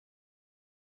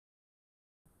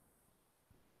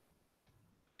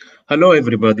Hello,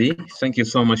 everybody. Thank you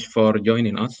so much for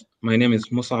joining us. My name is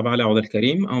Musab Ali Al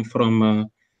Karim. I'm from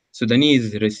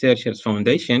Sudanese Researchers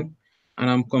Foundation, and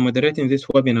I'm co-moderating this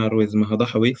webinar with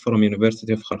Mahadahawi from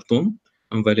University of Khartoum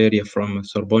and Valeria from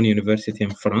Sorbonne University in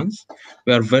France.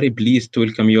 We are very pleased to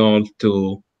welcome you all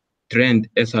to Trend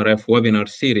SRF webinar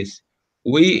series.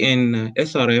 We in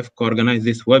SRF co-organize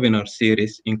this webinar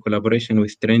series in collaboration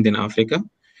with Trend in Africa.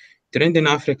 Trend in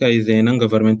Africa is a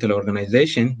non-governmental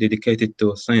organization dedicated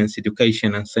to science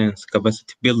education and science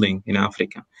capacity building in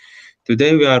Africa.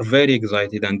 Today, we are very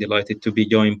excited and delighted to be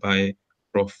joined by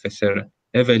Professor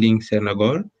Evelyne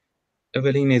Sernagor.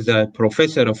 Evelyne is a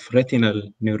professor of retinal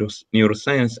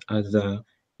neuroscience at the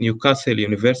Newcastle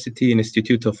University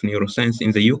Institute of Neuroscience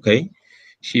in the UK.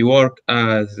 She worked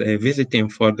as a visiting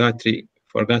Fogarty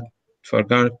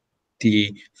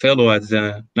Fellow at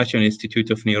the National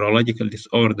Institute of Neurological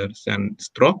Disorders and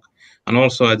Stroke, and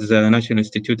also at the National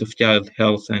Institute of Child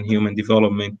Health and Human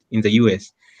Development in the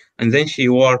US. And then she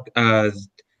worked as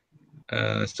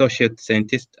associate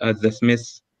scientist at the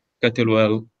Smith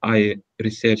Cattlewell Eye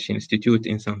Research Institute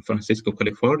in San Francisco,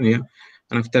 California.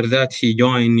 And after that, she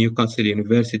joined Newcastle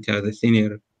University as a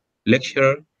senior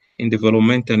lecturer in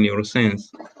developmental neuroscience.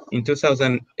 In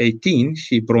 2018,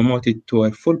 she promoted to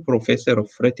a full professor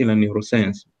of retinal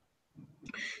neuroscience.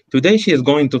 Today, she is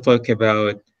going to talk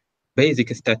about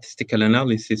basic statistical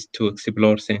analysis to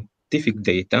explore scientific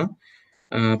data.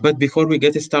 But before we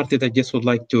get started, I just would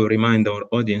like to remind our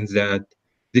audience that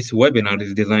this webinar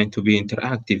is designed to be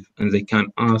interactive and they can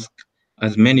ask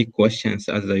as many questions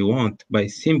as they want by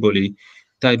simply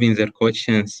typing their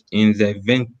questions in the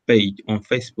event page on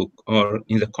Facebook or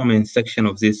in the comment section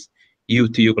of this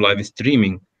YouTube live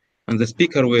streaming. And the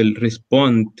speaker will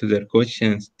respond to their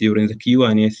questions during the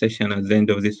Q&A session at the end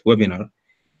of this webinar.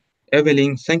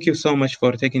 Evelyne, thank you so much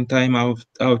for taking time out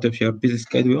of your busy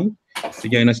schedule to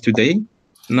join us today.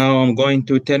 Now I'm going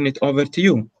to turn it over to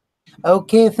you.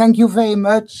 Okay, thank you very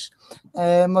much,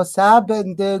 Mossab,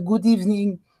 and good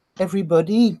evening,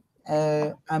 everybody.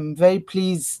 I'm very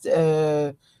pleased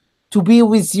to be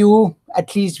with you,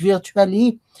 at least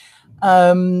virtually.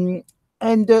 So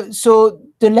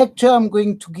the lecture I'm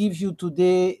going to give you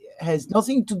today has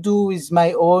nothing to do with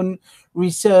my own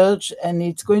research, and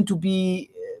it's going to be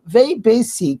very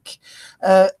basic,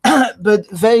 but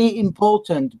very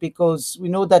important, because we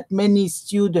know that many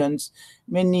students,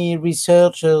 many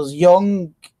researchers,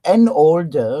 young and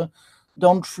older,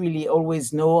 don't really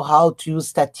always know how to use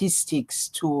statistics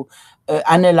to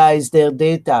analyze their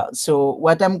data. So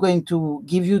what I'm going to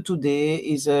give you today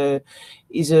is a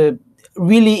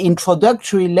really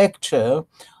introductory lecture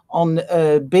on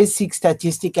basic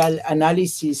statistical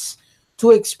analysis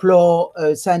to explore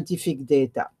scientific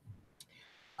data.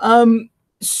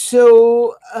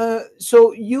 So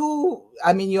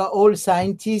you're all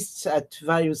scientists at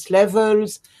various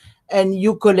levels, and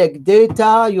you collect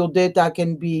data. Your data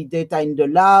can be data in the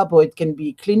lab, or it can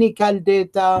be clinical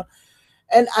data.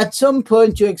 And at some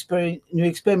point, your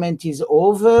experiment is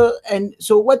over. And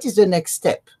so what is the next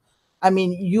step? I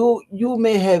mean, you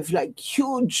may have like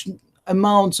huge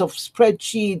amounts of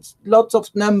spreadsheets, lots of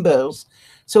numbers.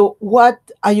 So what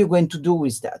are you going to do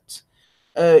with that?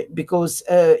 Because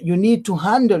you need to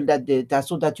handle that data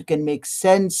so that you can make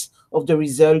sense of the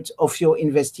results of your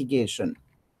investigation.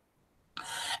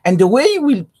 And the way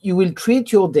you will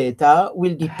treat your data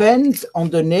will depend on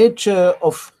the nature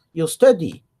of your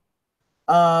study.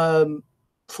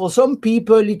 For some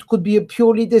people, it could be a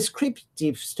purely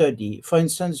descriptive study. For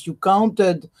instance, you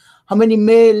counted how many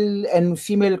male and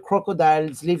female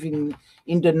crocodiles live in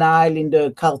the Nile, in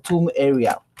the Khartoum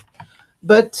area.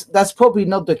 But that's probably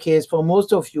not the case for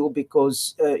most of you,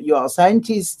 because you are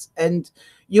scientists and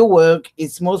your work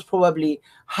is most probably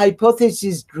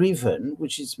hypothesis-driven,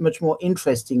 which is much more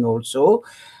interesting also.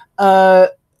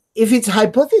 If it's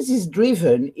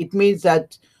hypothesis-driven, it means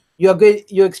that your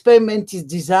experiment is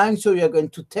designed so you're going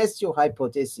to test your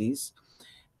hypothesis,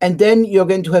 and then you're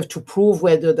going to have to prove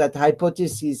whether that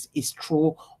hypothesis is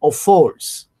true or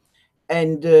false.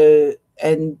 And the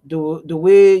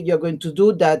way you're going to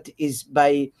do that is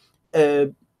by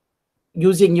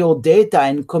using your data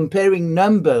and comparing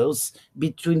numbers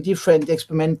between different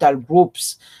experimental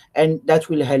groups, and that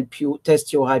will help you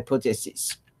test your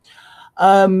hypothesis.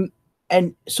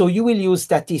 And so you will use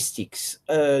statistics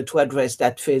to address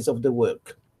that phase of the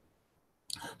work.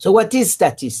 So what is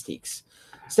statistics?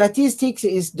 Statistics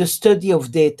is the study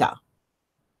of data.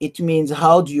 It means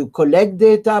how do you collect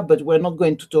data, but we're not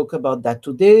going to talk about that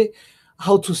today.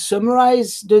 How to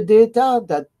summarize the data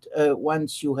that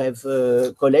once you have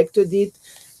collected it,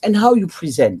 and how you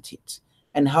present it,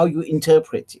 and how you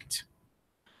interpret it.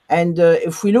 And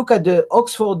if we look at the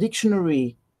Oxford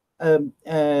Dictionary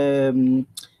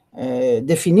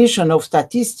definition of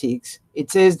statistics,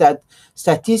 it says that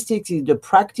statistics is the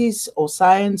practice or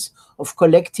science of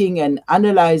collecting and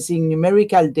analyzing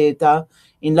numerical data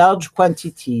in large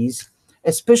quantities,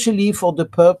 especially for the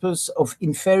purpose of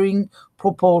inferring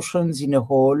proportions in a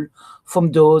whole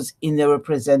from those in a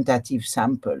representative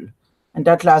sample. And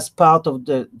that last part of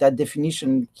that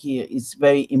definition here is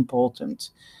very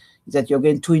important, that you're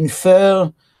going to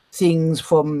infer things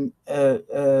from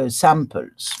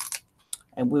samples.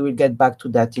 And we will get back to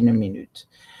that in a minute.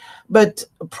 But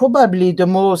probably the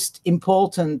most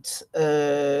important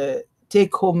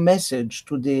take-home message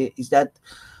today is that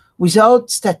without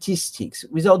statistics,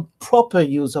 without proper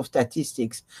use of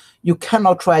statistics, you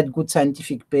cannot write good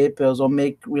scientific papers or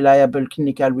make reliable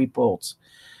clinical reports.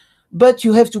 But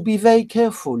you have to be very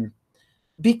careful,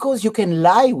 because you can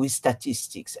lie with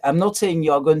statistics. I'm not saying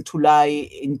you are going to lie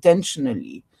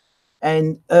intentionally,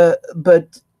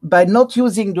 but by not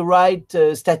using the right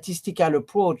statistical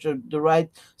approach, the right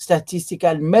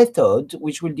statistical method,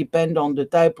 which will depend on the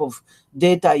type of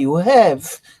data you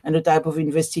have and the type of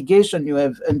investigation you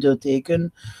have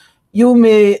undertaken, you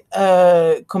may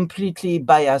completely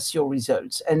bias your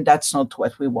results, and that's not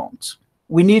what we want.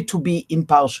 We need to be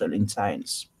impartial in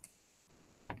science.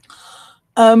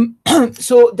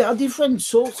 So there are different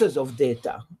sources of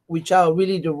data, which are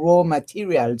really the raw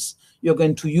materials you're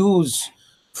going to use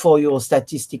for your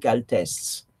statistical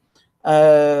tests.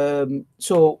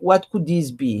 So what could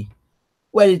these be?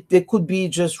 Well, they could be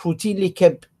just routinely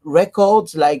kept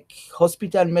records, like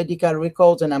hospital medical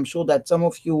records, and I'm sure that some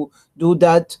of you do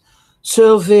that.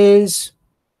 Surveys,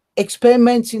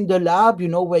 experiments in the lab,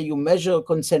 where you measure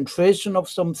concentration of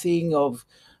something, of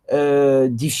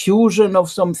diffusion of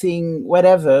something,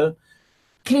 whatever.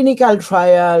 Clinical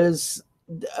trials,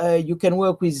 you can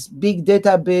work with big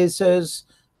databases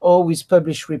or with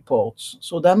published reports.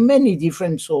 So there are many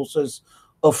different sources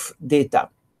of data.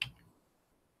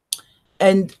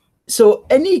 And so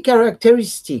any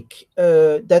characteristic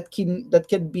that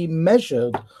can be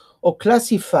measured or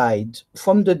classified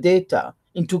from the data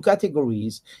into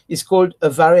categories is called a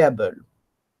variable.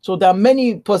 So there are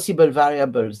many possible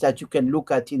variables that you can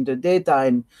look at in the data,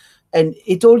 and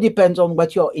it all depends on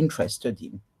what you're interested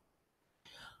in.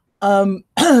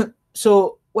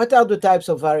 So what are the types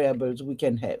of variables we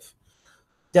can have?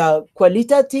 There are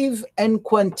qualitative and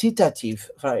quantitative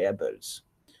variables.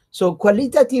 So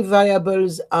qualitative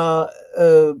variables are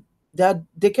that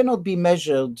they cannot be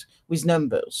measured with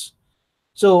numbers.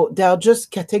 So they are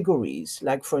just categories,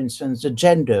 like for instance, the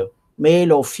gender,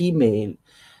 male or female.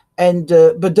 And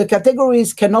but the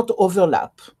categories cannot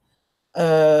overlap.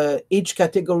 Each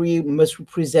category must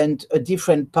represent a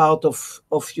different part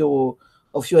of your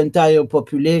entire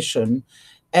population,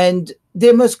 and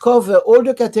they must cover, all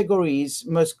the categories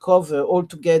must cover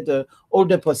altogether all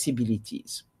the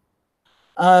possibilities.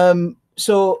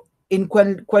 So in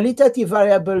qualitative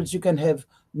variables, you can have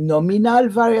nominal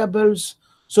variables.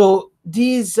 So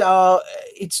these are,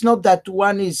 it's not that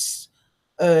one is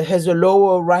has a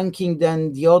lower ranking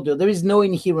than the other. There is no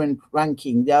inherent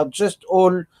ranking. They are just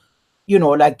all,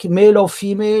 like male or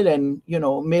female, and,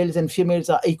 males and females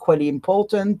are equally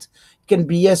important. It can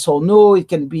be yes or no. It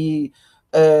can be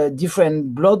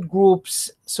different blood groups.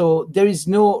 So there is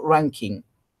no ranking.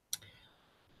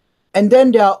 And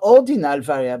then there are ordinal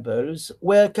variables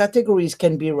where categories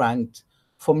can be ranked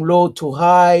from low to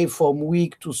high, from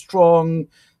weak to strong,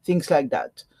 things like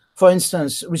that. For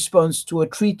instance, response to a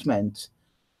treatment.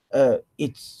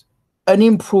 It's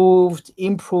unimproved,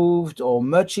 improved, or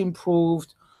much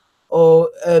improved, or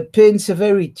pain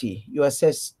severity. You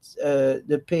assess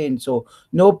the pain. So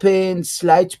no pain,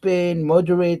 slight pain,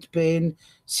 moderate pain,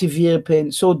 severe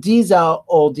pain. So these are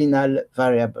ordinal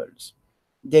variables.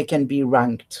 They can be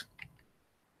ranked.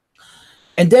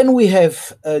 And then we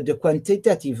have the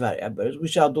quantitative variables,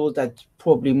 which are those that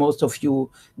probably most of you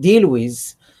deal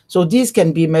with. So these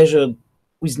can be measured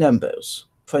with numbers.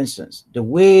 For instance, the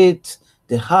weight,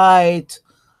 the height,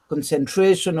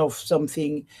 concentration of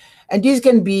something. And these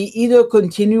can be either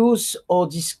continuous or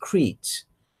discrete.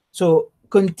 So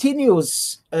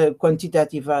continuous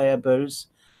quantitative variables,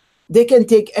 they can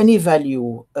take any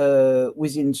value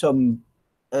within some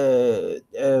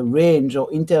range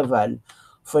or interval.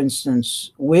 For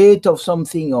instance, weight of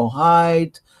something or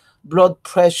height, blood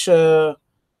pressure,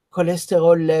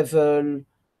 cholesterol level.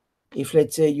 If,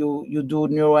 let's say, you do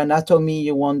neuroanatomy,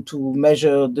 you want to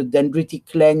measure the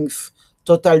dendritic length,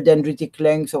 total dendritic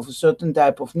length of a certain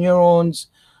type of neurons,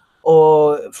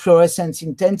 or fluorescence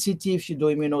intensity if you do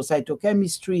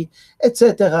immunocytochemistry,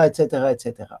 etc., etc.,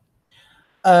 etc.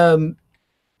 And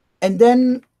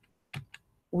then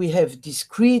we have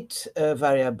discrete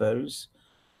variables,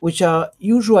 which are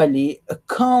usually a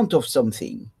count of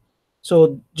something.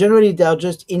 So generally, they are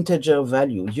just integer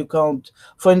values. You count,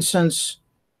 for instance,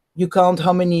 you count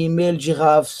how many male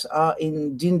giraffes are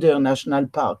in Dinder National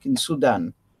Park in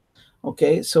Sudan.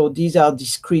 Okay, so these are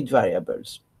discrete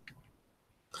variables.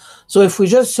 So if we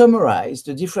just summarize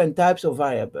the different types of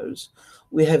variables,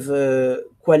 we have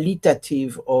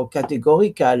qualitative or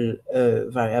categorical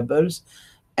variables,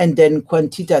 and then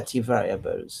quantitative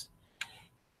variables.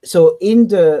 So in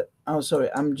the, oh, sorry,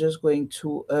 I'm just going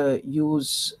to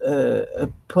use a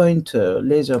pointer,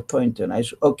 laser pointer.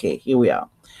 Okay, here we are.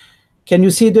 Can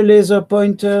you see the laser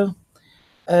pointer?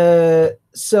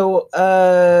 So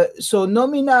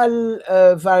nominal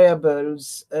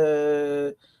variables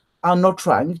are not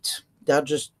ranked, they're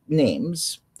just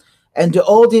names. And the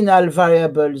ordinal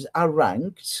variables are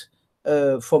ranked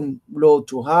from low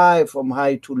to high, from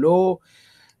high to low,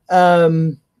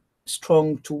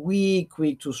 strong to weak,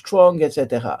 weak to strong,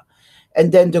 etc.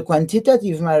 And then the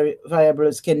quantitative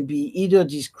variables can be either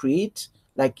discrete,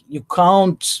 like you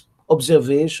count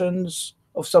observations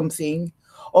of something,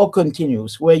 or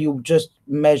continuous, where you just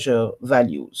measure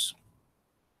values.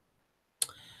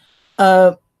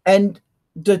 And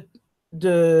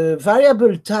the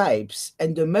variable types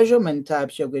and the measurement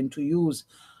types you're going to use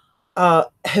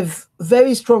have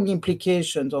very strong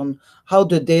implications on how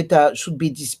the data should be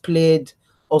displayed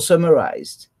or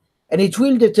summarized. And it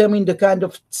will determine the kind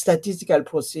of statistical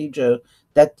procedure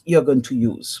that you're going to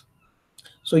use.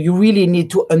 So you really need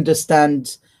to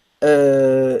understand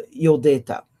your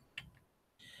data.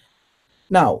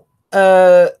 Now,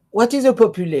 what is a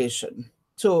population?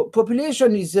 So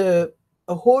population is a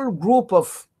whole group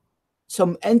of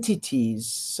some entities,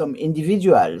 some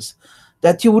individuals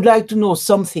that you would like to know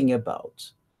something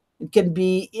about. It can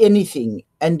be anything.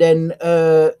 And then,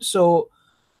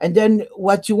 and then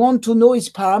what you want to know is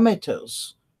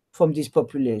parameters from this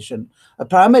population. A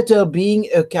parameter being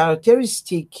a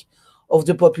characteristic of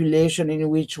the population in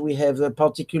which we have a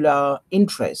particular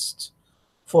interest.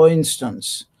 For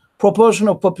instance, proportion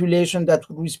of population that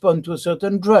would respond to a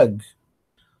certain drug,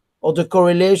 or the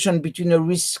correlation between a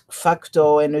risk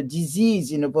factor and a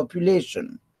disease in a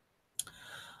population.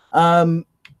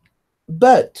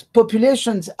 But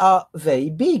populations are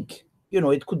very big. You know,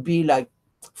 it could be like,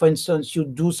 for instance, you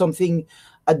do something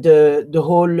at the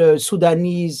whole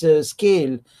Sudanese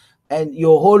scale, and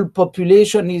your whole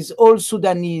population is all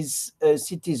Sudanese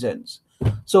citizens.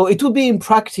 So it would be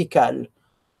impractical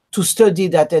to study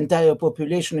that entire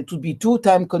population. It would be too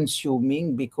time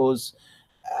consuming because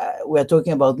we're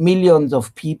talking about millions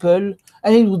of people,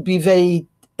 and it would be very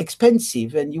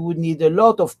expensive, and you would need a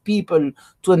lot of people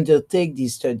to undertake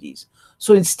these studies.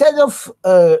 So instead of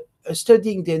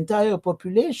studying the entire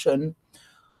population,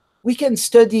 we can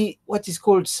study what is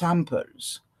called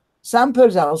samples.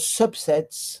 Samples are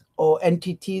subsets or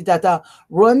entities that are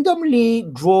randomly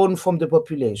drawn from the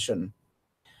population.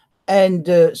 And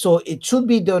so it should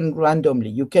be done randomly.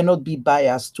 You cannot be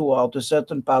biased toward a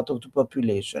certain part of the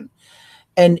population.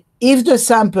 And if the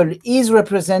sample is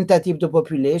representative of the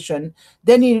population,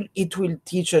 then it will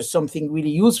teach us something really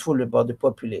useful about the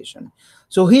population.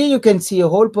 So here you can see a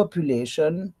whole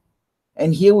population,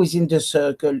 and here within the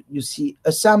circle, you see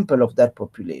a sample of that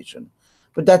population.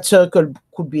 But that circle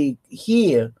could be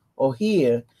here or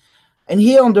here. And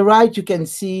here on the right, you can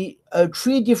see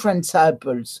 3 different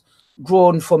samples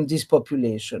drawn from this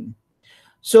population.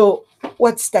 So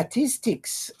what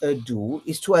statistics do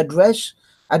is to address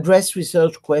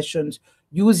research questions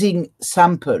using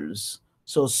samples,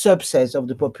 so subsets of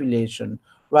the population,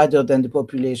 rather than the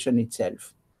population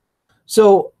itself.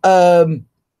 So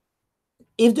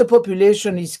if the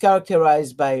population is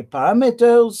characterized by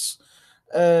parameters,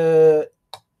 and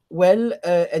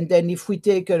then if we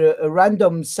take a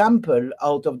random sample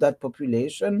out of that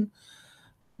population,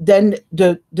 then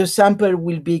the sample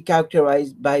will be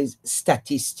characterized by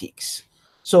statistics.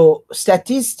 So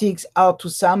statistics are to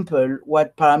sample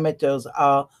what parameters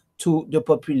are to the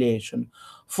population.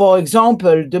 For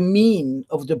example, the mean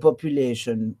of the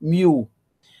population, mu,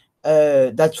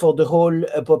 that's for the whole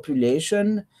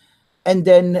population. And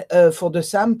then for the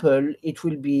sample, it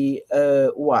will be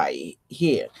y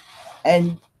here.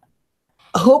 And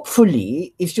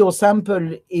hopefully, if your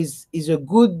sample is a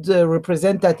good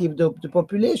representative of the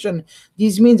population,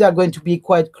 these means are going to be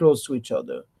quite close to each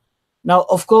other. Now,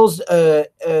 of course,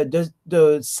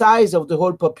 the size of the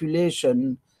whole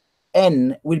population,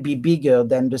 n, will be bigger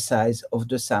than the size of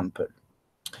the sample.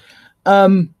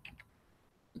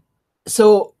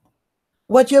 So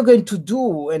what you're going to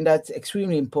do, and that's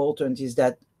extremely important, is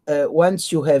that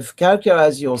once you have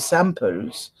characterized your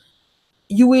samples,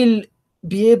 you will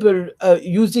be able,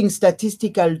 using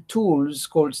statistical tools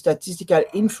called statistical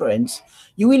inference,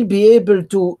 you will be able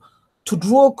to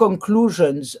draw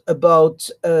conclusions about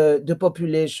the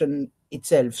population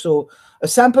itself. So a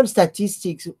sample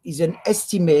statistics is an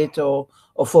estimator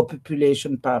of a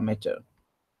population parameter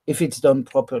if it's done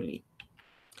properly.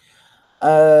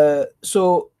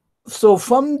 So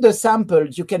from the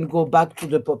samples, you can go back to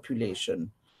the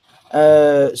population.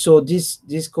 So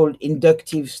this called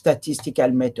inductive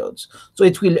statistical methods. So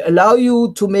it will allow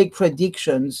you to make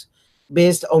predictions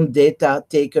based on data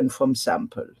taken from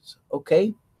samples.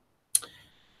 Okay,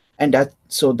 and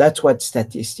that's what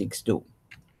statistics do.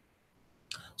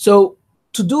 So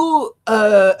to do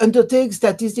undertake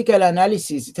statistical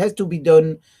analysis, it has to be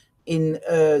done in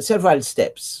several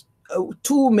steps.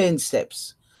 Two main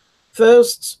steps.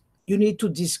 First, you need to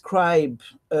describe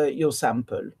your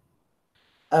sample.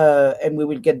 And we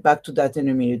will get back to that in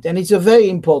a minute. And it's a very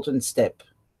important step.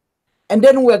 And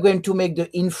then we're going to make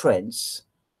the inference,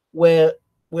 where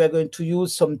we're going to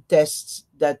use some tests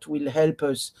that will help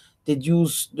us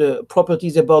deduce the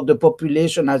properties about the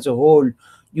population as a whole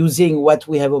using what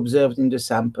we have observed in the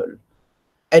sample.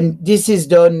 And this is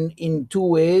done in two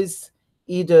ways,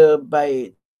 either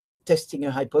by testing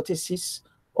a hypothesis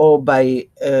or by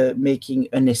making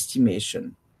an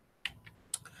estimation.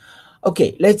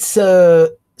 Okay, let's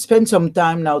spend some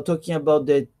time now talking about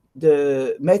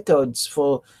the methods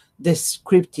for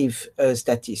descriptive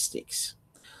statistics.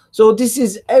 So this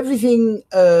is everything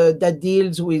that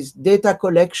deals with data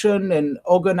collection and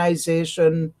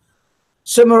organization,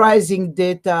 summarizing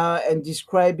data and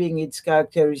describing its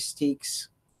characteristics,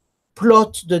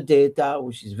 plot the data,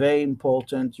 which is very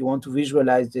important. You want to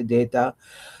visualize the data.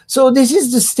 So this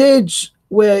is the stage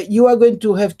where you are going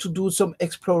to have to do some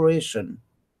exploration.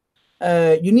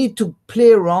 You need to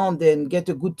play around and get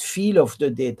a good feel of the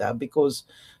data, because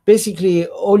basically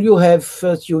all you have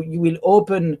first, you will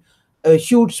open a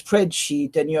huge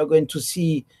spreadsheet and you're going to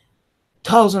see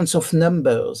thousands of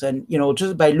numbers. And,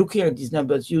 just by looking at these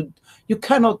numbers, you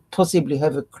cannot possibly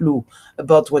have a clue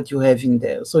about what you have in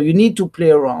there. So you need to play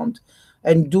around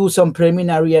and do some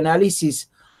preliminary analysis,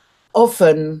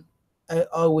 often,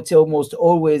 I would say almost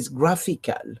always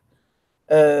graphical.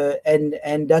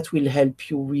 And that will help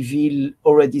you reveal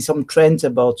already some trends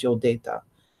about your data.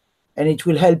 And it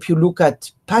will help you look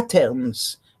at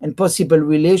patterns and possible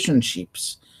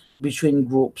relationships between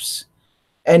groups.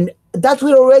 And that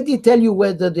will already tell you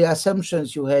whether the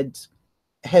assumptions you had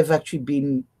have actually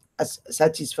been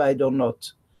satisfied or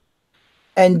not.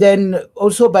 And then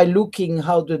also by looking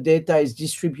how the data is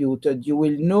distributed, you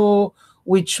will know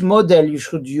which model you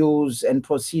should use and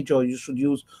procedure you should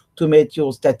use to make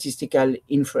your statistical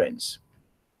inference.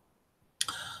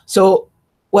 So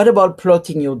what about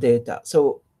plotting your data?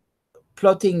 So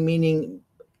plotting meaning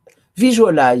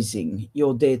visualizing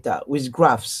your data with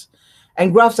graphs.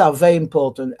 And graphs are very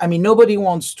important. I mean, nobody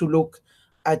wants to look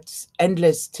at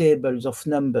endless tables of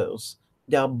numbers.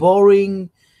 They are boring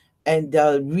and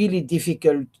they're really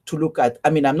difficult to look at. I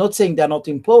mean, I'm not saying they're not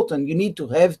important. You need to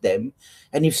have them.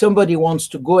 And if somebody wants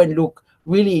to go and look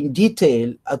really in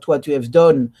detail at what you have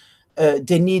done,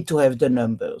 they need to have the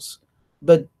numbers.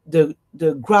 But the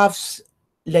graphs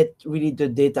let really the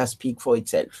data speak for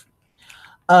itself.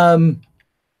 And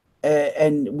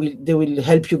they will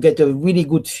help you get a really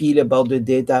good feel about the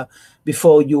data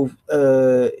before you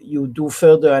do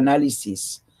further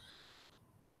analysis.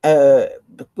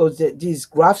 Because these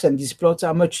graphs and these plots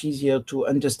are much easier to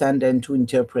understand and to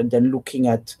interpret than looking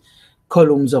at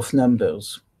columns of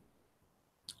numbers.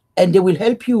 And they will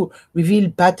help you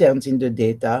reveal patterns in the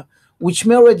data, which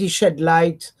may already shed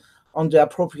light on the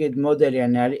appropriate model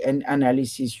and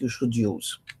analysis you should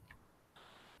use.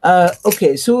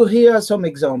 Okay, so here are some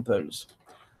examples.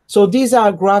 So these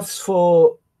are graphs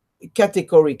for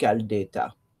categorical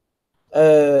data.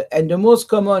 And the most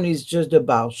common is just the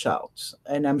bar charts.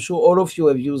 And I'm sure all of you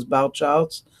have used bar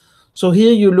charts. So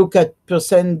here you look at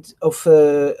percent of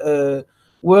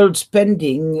world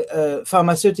spending,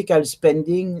 pharmaceutical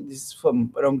spending. This is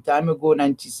from a long time ago,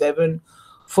 97,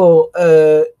 for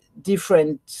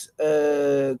different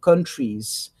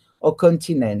countries or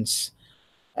continents.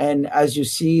 And as you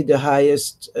see, the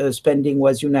highest spending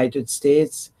was United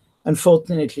States.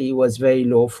 Unfortunately, it was very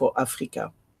low for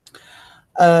Africa.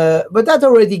 But that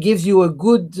already gives you a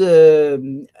good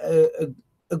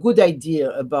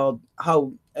idea about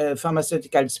how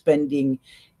pharmaceutical spending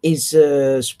is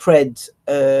spread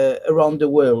around the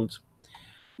world.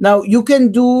 Now, you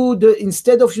can do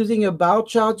instead of using a bar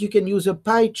chart, you can use a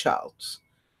pie chart,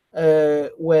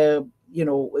 where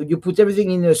you put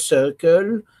everything in a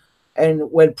circle,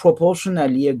 and well,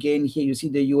 proportionally, again, here you see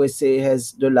the USA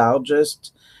has the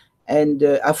largest, And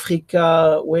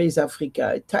Africa, where is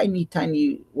Africa? A tiny,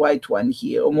 tiny white one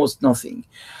here, almost nothing.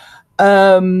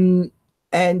 And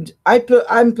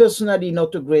I'm personally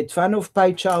not a great fan of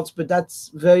pie charts, but that's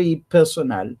very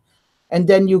personal. And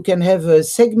then you can have a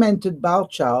segmented bar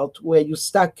chart where you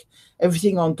stack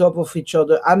everything on top of each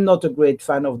other. I'm not a great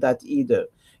fan of that either.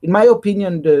 In my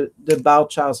opinion, the bar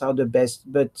charts are the best,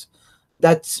 but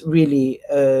that's really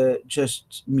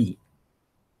just me.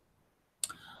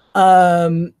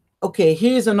 Okay,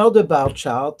 here's another bar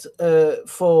chart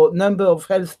for number of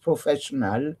health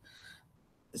professionals.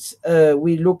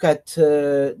 We look at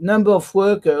number of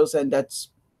workers, and that's,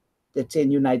 let's say,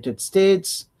 in United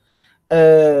States,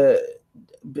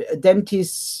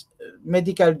 dentists,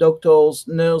 medical doctors,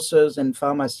 nurses, and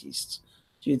pharmacists.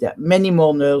 So there are many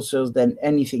more nurses than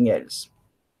anything else.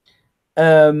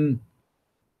 Now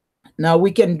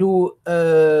we can do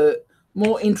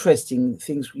more interesting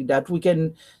things with that. We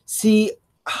can see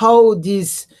how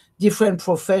these different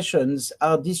professions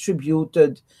are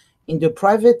distributed in the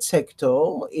private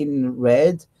sector in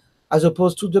red, as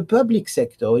opposed to the public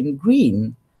sector in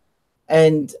green.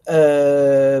 And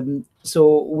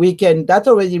so we can, that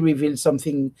already reveals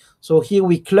something. So here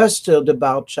we cluster the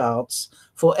bar charts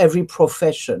for every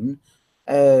profession.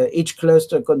 Each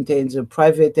cluster contains a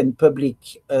private and public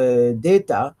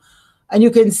data. And you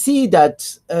can see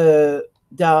that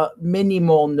there are many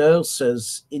more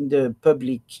nurses in the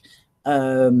public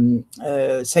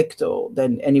sector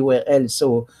than anywhere else.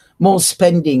 So more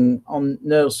spending on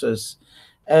nurses.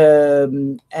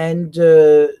 So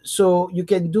you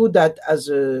can do that as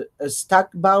a stack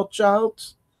bar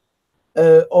chart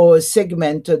or a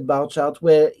segmented bar chart,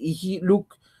 where here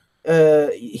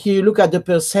you look at the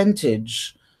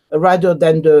percentage rather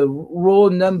than the raw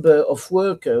number of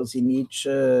workers in each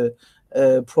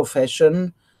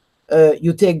profession.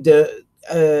 You take the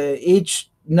each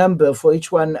number for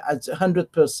each one at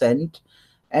 100%,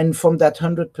 and from that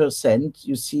 100%,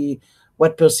 you see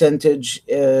what percentage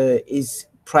is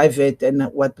private and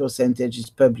what percentage is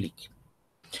public.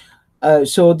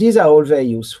 So these are all very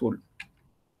useful.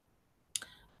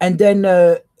 And then,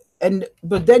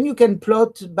 but then you can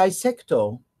plot by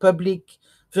sector, public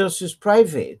versus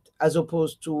private, as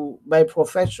opposed to by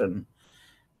profession.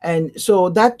 And so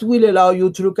that will allow you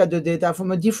to look at the data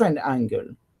from a different angle,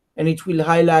 and it will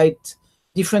highlight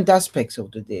different aspects of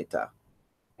the data.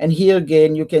 And here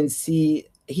again, you can see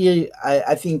here,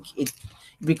 I think it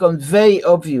becomes very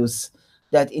obvious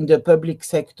that in the public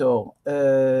sector,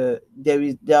 there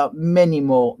are many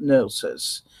more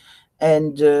nurses,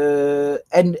 and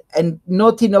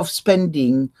not enough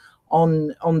spending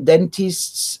on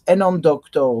dentists and on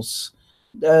doctors,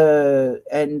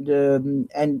 and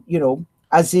you know,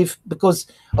 as if, because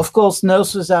of course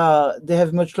nurses they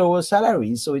have much lower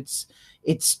salaries, so it's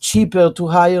cheaper to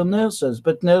hire nurses,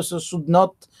 but nurses should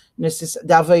not necessarily,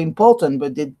 they are very important,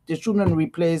 but they shouldn't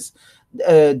replace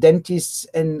dentists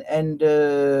and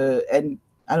I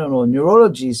don't know,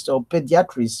 neurologists or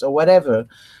pediatrists or whatever.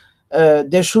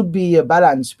 There should be a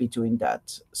balance between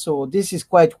that. So this is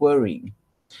quite worrying.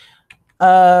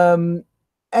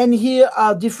 And here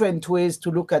are different ways to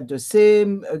look at the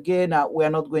same. Again, we're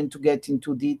not going to get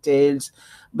into details,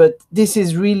 but this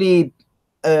is really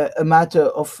a matter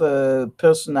of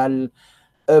personal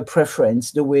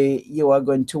preference, the way you are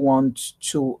going to want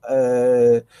to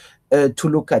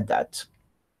look at that.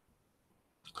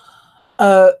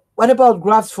 What about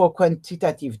graphs for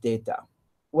quantitative data?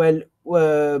 Well,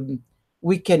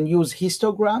 we can use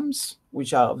histograms,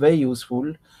 which are very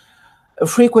useful,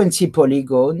 frequency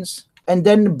polygons, and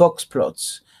then box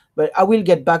plots. But I will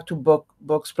get back to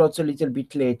box plots a little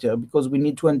bit later, because we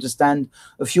need to understand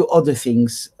a few other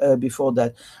things before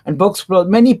that. And box plot,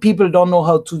 many people don't know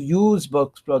how to use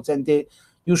box plots, and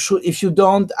you should. If you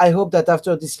don't, I hope that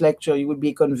after this lecture you will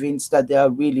be convinced that they are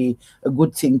really a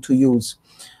good thing to use.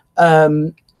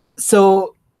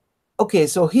 So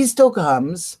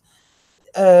histograms.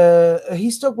 A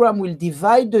histogram will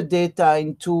divide the data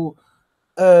into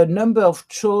a number of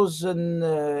chosen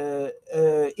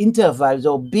intervals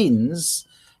or bins,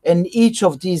 and each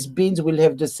of these bins will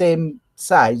have the same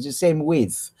size, the same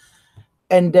width.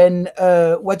 And then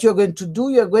what you're going to do,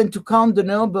 you're going to count the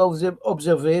number of the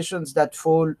observations that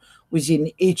fall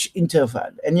within each interval,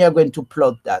 and you're going to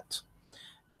plot that.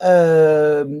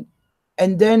 And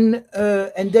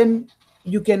then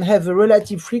you can have a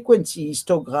relative frequency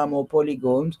histogram or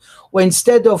polygons, where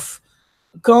instead of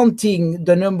counting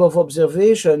the number of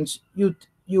observations, you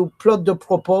plot the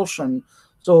proportion.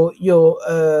 So your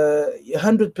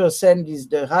 100% is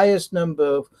the highest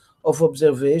number of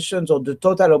observations, or the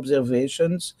total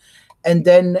observations, and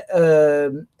then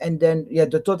the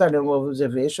total number of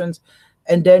observations,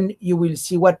 And then you will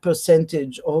see what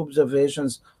percentage of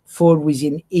observations fall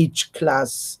within each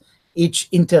class, each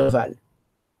interval.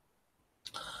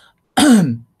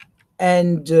 And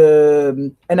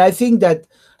I think that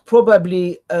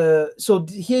probably, so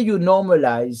here you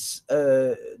normalize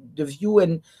the view,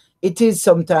 and it is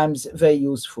sometimes very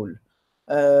useful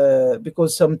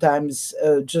because sometimes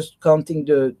just counting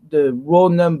the raw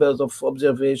numbers of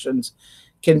observations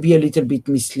can be a little bit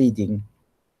misleading.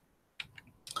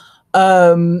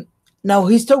 Now,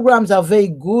 histograms are very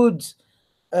good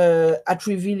at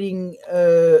revealing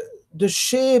the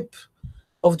shape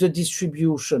of the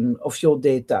distribution of your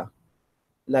data.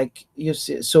 Like you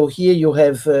see, so here you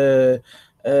have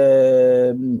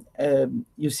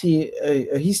you see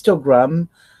a histogram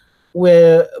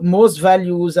where most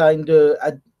values are in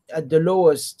at the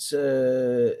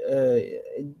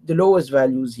lowest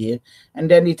values here, and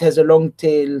then it has a long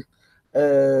tail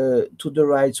to the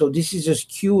right. So this is a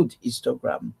skewed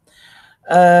histogram.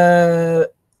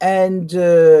 And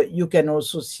you can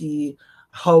also see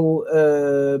how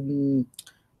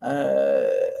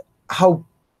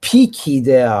peaky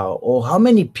they are, or how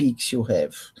many peaks you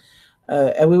have.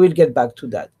 And we will get back to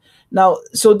that. Now,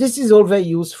 so this is all very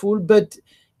useful, but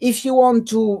if you want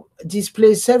to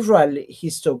display several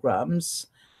histograms,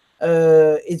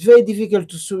 it's very difficult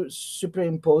to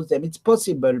superimpose them. It's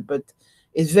possible, but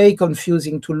it's very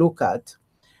confusing to look at.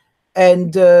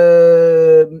 And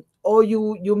or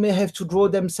you may have to draw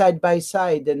them side by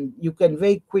side, and you can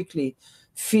very quickly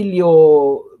fill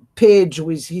your page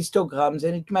with histograms,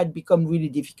 and it might become really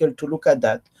difficult to look at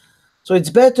that. So it's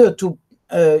better to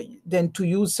than to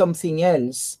use something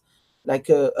else, like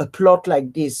a plot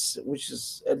like this, which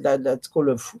is that's called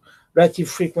a relative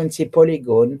frequency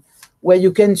polygon, where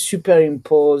you can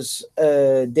superimpose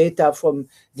data from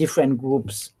different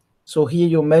groups. So here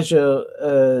you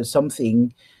measure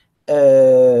something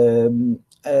in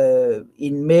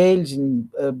males in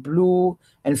blue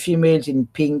and females in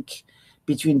pink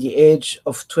between the age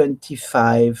of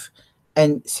 25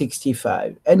 and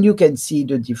 65. And you can see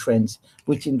the difference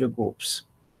within the groups.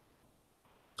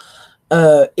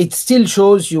 It still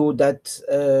shows you that,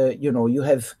 you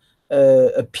have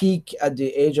a peak at the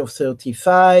age of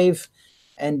 35,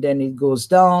 and then it goes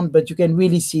down, but you can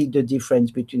really see the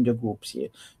difference between the groups here.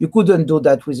 You couldn't do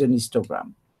that with an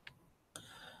histogram.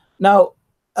 Now,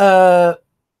 the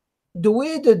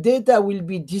way the data will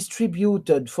be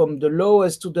distributed from the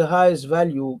lowest to the highest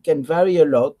value can vary a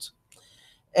lot.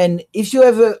 And if you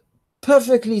have a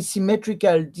perfectly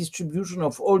symmetrical distribution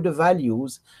of all the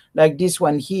values, like this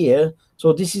one here,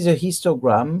 so this is a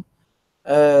histogram,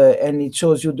 and it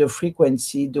shows you the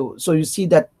frequency. So you see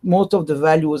that most of the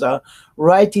values are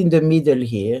right in the middle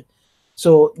here.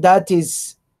 So that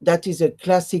is a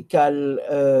classical,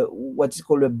 what's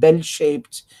called a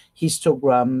bell-shaped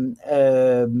histogram.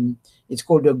 It's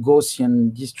called a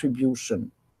Gaussian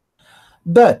distribution.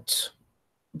 But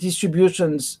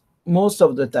distributions most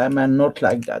of the time are not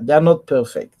like that. They're not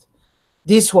perfect.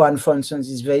 This one, for instance,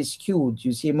 is very skewed.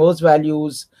 You see most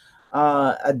values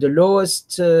are at the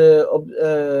lowest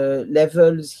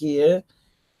levels here,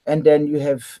 and then you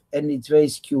have, and it's very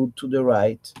skewed to the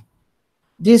right.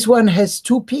 This one has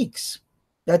two peaks.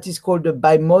 That is called a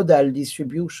bimodal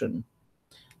distribution.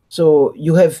 So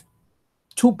you have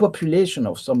two populations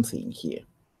of something here.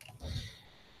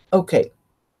 Okay.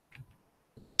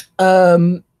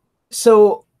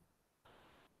 So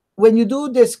when you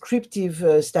do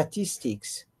descriptive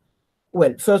statistics,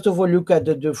 well, first of all, look at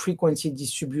the frequency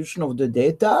distribution of the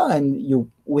data, and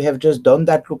we have just done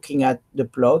that looking at the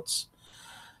plots.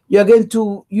 You're going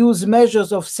to use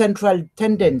measures of central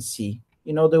tendency.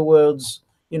 In other words,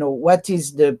 what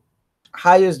is the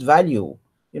highest value?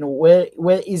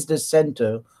 Where is the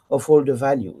center of all the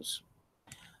values?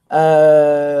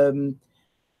 And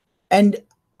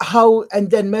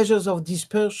then measures of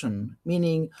dispersion,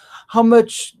 meaning how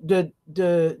much the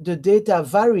data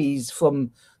varies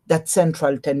from that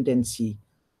central tendency.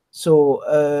 So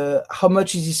how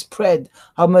much is it spread?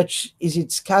 How much is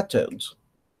it scattered?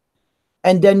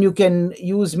 And then you can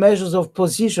use measures of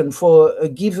position for a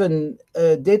given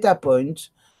data point.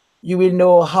 You will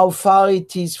know how far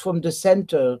it is from the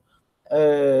center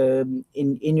in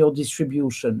your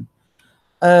distribution.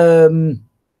 You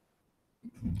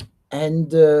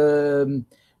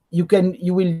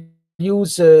will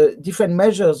use different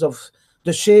measures of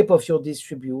the shape of your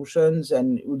distributions,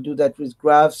 and we'll do that with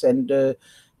graphs, and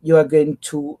you are going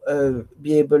to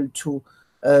be able to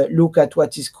look at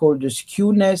what is called the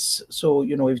skewness. So,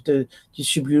 if the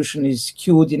distribution is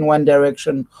skewed in one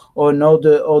direction or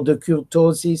another, or the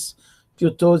kurtosis,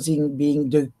 kurtosing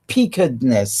being the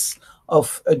peakedness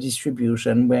of a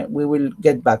distribution. We will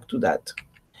get back to that.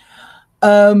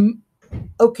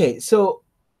 Okay, so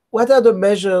what are the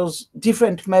measures,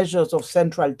 different measures of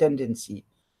central tendency?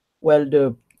 Well,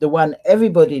 the one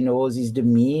everybody knows is the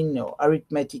mean or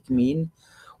arithmetic mean,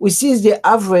 which is the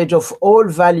average of all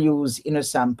values in a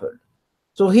sample.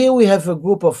 So here we have a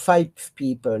group of 5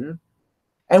 people,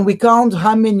 and we count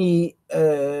how many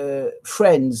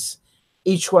friends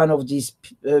each one of these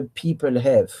people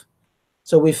have.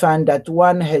 So we find that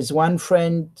one has 1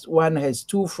 friend, one has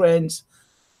 2 friends,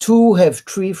 2 have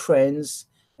 3 friends,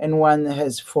 and 1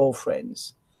 has 4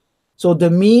 friends. So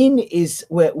the mean is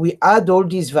where we add all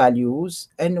these values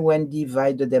and when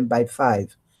divided them by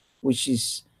 5, which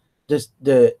is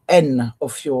the n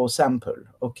of your sample,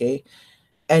 okay?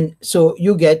 And so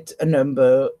you get a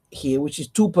number here, which is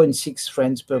 2.6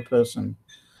 friends per person,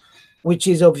 which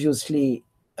is obviously,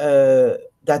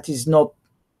 that is not,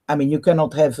 I mean, you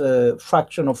cannot have a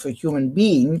fraction of a human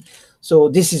being. So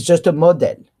this is just a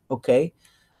model, okay?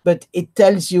 But it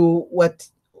tells you what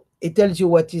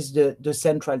is the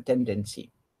central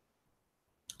tendency.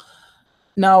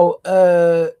 Now,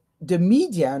 the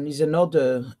median is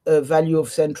another value of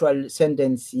central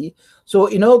tendency. So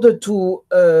in order to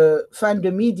find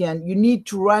the median, you need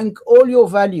to rank all your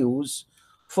values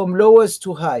from lowest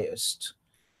to highest.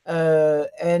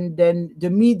 And then the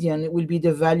median will be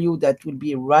the value that will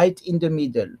be right in the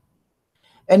middle.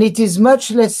 And it is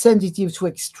much less sensitive to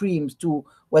extremes, to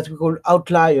what we call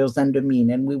outliers, than the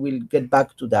mean, and we will get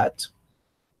back to that.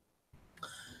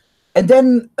 And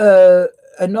then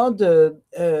another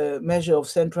measure of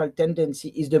central tendency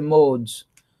is the modes,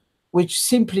 which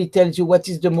simply tells you what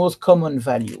is the most common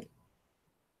value.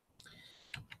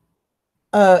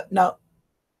 Now,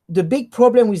 the big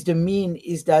problem with the mean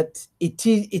is that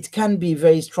it can be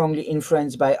very strongly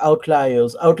influenced by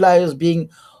outliers. Outliers being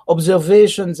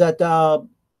observations that are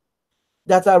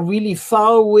really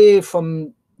far away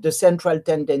from the central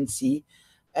tendency,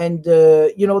 and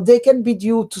you know, they can be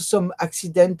due to some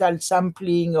accidental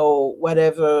sampling or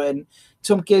whatever, and in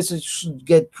some cases you should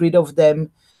get rid of them,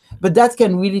 but that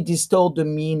can really distort the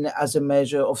mean as a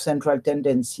measure of central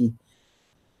tendency.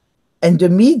 And the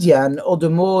median or the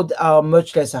mode are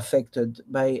much less affected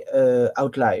by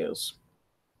outliers.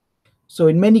 So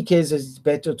in many cases, it's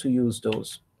better to use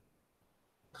those.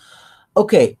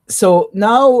 Okay, so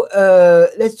now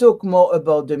let's talk more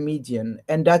about the median,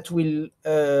 and that will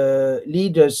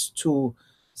lead us to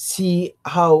see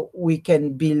how we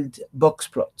can build box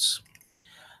plots,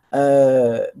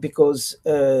 because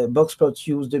box plots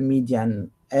use the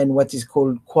median and what is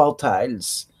called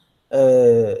quartiles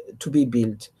to be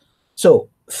built. So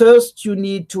first you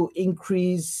need to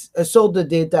sort the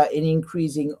data in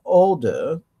increasing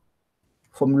order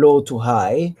from low to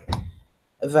high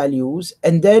values,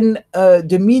 and then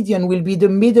the median will be the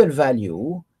middle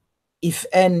value if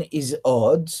n is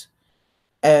odd.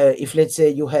 If, let's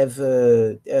say, you have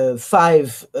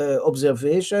 5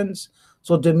 observations,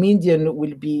 so the median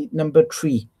will be number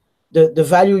 3, the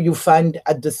value you find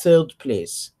at the 3rd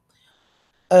place.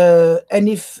 And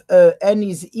if n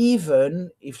is even,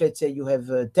 if, let's say, you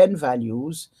have 10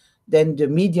 values, then the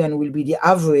median will be the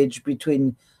average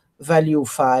between value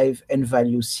 5 and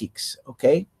value 6,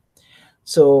 okay?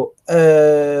 So,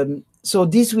 so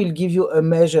this will give you a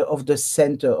measure of the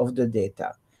center of the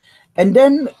data. And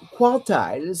then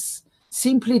quartiles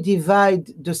simply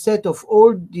divide the set of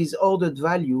all these ordered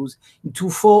values into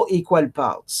 4 equal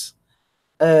parts.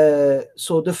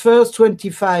 So the first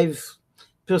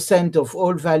 25% of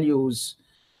all values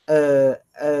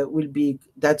will be,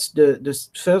 that's the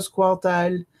first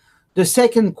quartile. The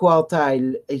second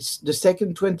quartile is the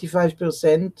second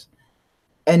 25%.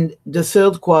 And the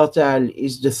third quartile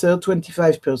is the third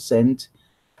 25%,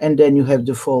 and then you have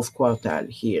the fourth quartile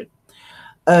here.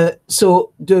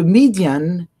 So the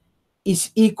median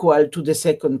is equal to the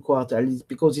second quartile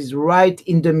because it's right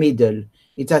in the middle.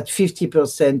 It's at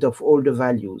 50% of all the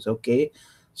values, okay?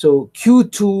 So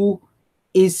Q2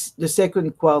 is the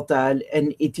second quartile,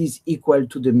 and it is equal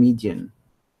to the median.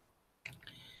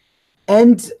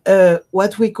 And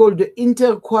what we call the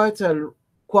interquartile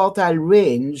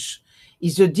range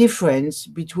is the difference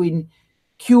between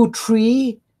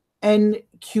Q3 and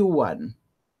Q1,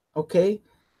 okay?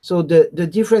 So the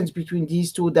difference between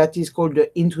these two, that is called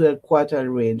the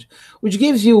interquartile range, which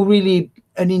gives you really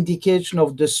an indication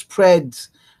of the spread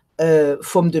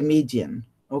from the median,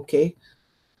 okay?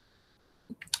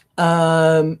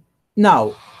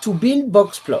 Now, to build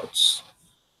box plots,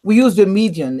 we use the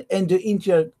median and the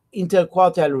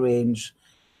interquartile range,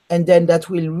 and then that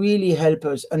will really help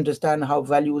us understand how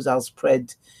values are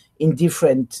spread in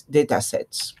different data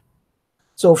sets.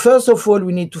 So first of all,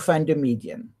 we need to find the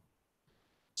median.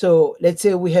 So let's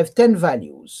say we have 10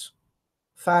 values,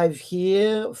 5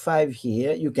 here, 5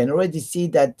 here. You can already see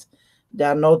that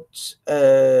they're not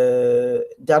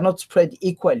spread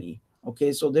equally.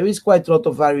 Okay, so there is quite a lot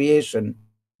of variation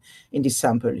in this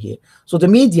sample here. So the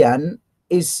median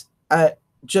is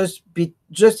just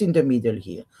in the middle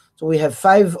here. So we have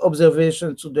 5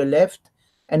 observations to the left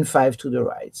and 5 to the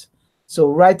right. So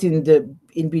right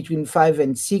in between 5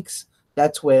 and 6,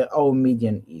 that's where our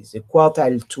median is, a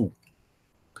quartile 2.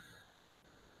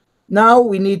 Now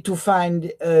we need to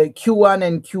find Q1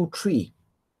 and Q3,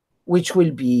 which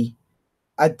will be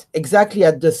exactly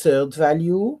at the third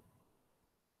value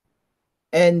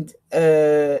and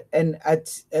at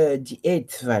the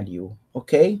 8th value.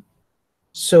 Okay,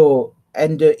 so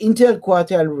and the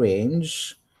interquartile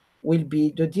range will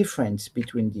be the difference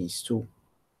between these two.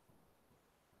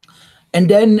 And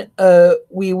then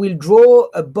we will draw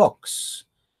a box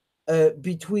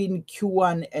between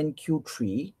Q1 and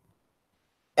Q3.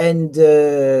 And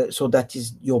so that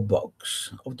is your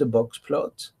box of the box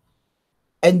plot.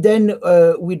 And then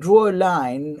we draw a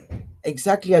line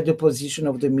exactly at the position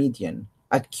of the median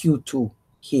at Q2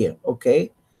 here,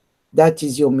 okay? That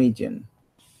is your median.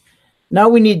 Now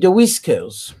we need the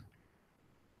whiskers.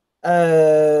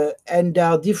 And there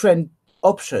are different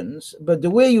options, but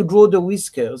the way you draw the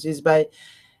whiskers is by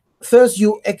first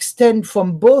you extend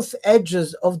from both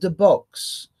edges of the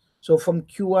box. So from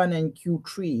Q1 and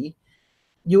Q3,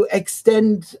 you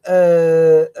extend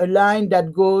a line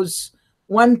that goes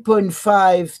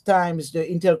 1.5 times the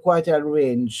interquartile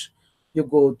range. You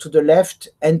go to the left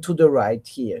and to the right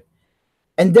here.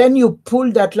 And then you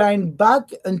pull that line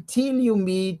back until you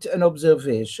meet an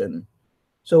observation.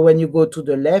 So when you go to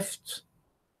the left,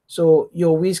 so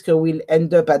your whisker will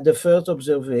end up at the first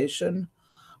observation.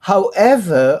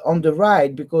 However, on the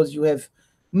right, because you have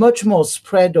much more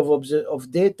spread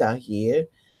of data here,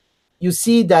 you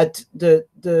see that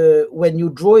when you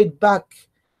draw it back,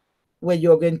 where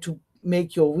you're going to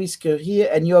make your whisker here,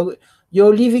 and you're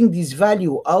leaving this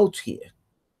value out here.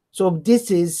 So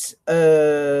this is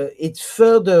it's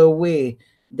further away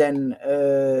than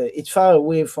it's far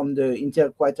away from the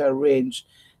interquartile range.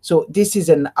 So this is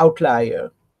an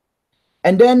outlier.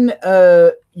 And then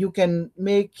you can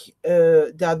make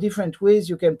there are different ways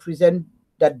you can present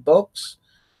that box.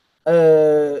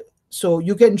 So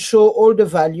you can show all the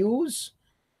values,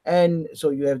 and so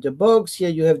you have the box here,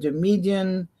 you have the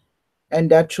median,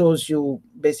 and that shows you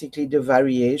basically the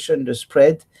variation, the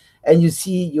spread, and you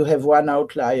see you have one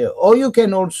outlier. Or you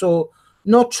can also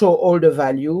not show all the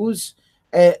values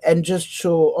and just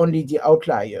show only the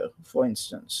outlier, for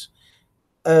instance.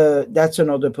 That's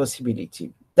another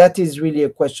possibility. That is really a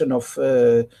question of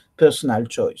personal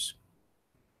choice.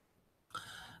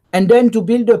 And then to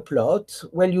build a plot,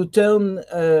 well, you turn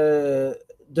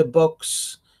the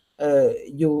box,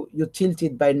 you tilt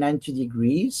it by 90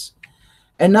 degrees.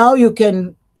 And now you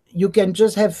can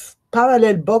just have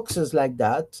parallel boxes like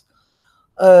that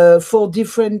for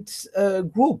different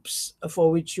groups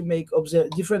for which you make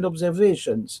different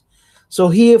observations. So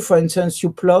here, for instance,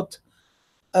 you plot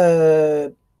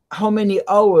how many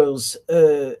hours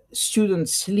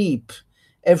students sleep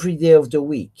every day of the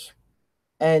week.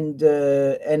 And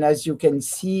as you can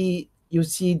see, you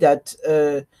see that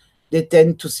they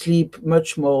tend to sleep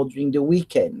much more during the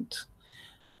weekend.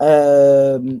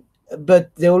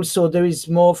 But there is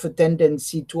more of a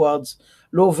tendency towards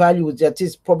low values. That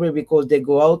is probably because they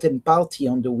go out and party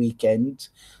on the weekend.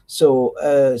 So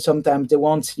sometimes they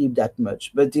won't sleep that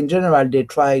much. But in general, they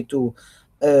try to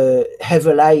have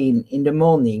a lie in the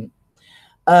morning.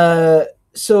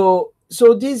 So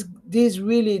this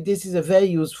is a very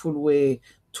useful way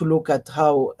to look at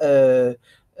how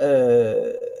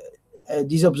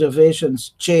these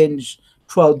observations change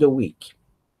throughout the week.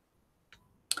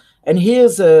 And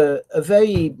here's a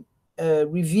very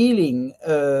revealing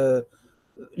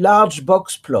large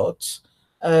box plot,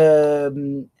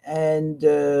 and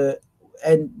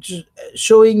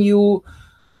showing you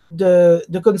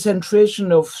the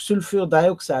concentration of sulfur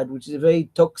dioxide, which is very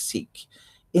toxic,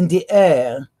 in the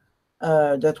air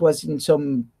that was in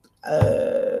some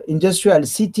industrial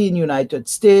city in United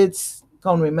States,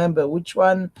 can't remember which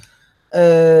one,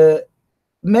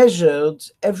 measured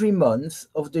every month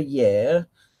of the year,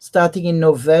 starting in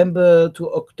November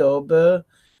to October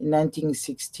in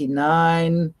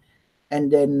 1969,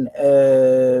 and then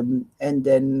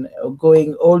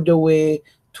going all the way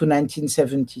to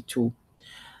 1972.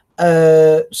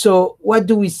 So what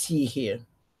do we see here?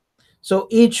 So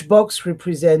each box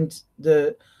represents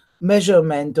the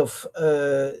measurement of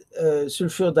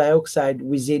sulfur dioxide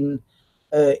within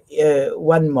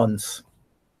 1 month.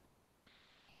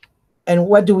 And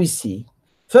what do we see?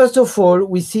 First of all,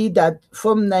 we see that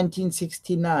from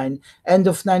 1969, end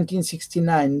of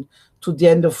 1969 to the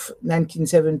end of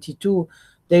 1972,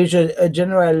 there is a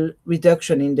general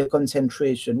reduction in the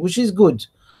concentration, which is good.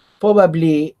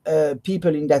 Probably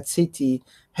people in that city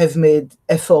have made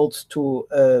efforts to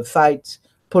fight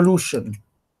pollution.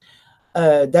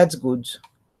 That's good.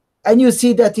 And you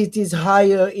see that it is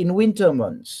higher in winter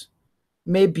months,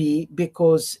 maybe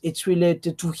because it's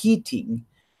related to heating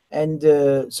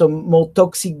and some more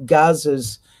toxic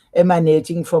gases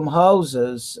emanating from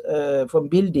houses, from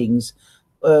buildings,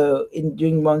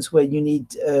 during months where you need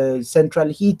central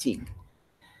heating.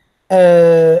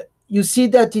 You see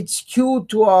that it's skewed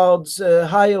towards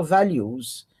higher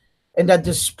values and that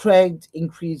the spread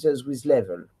increases with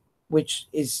level, which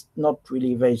is not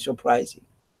really very surprising.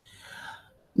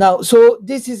 Now, so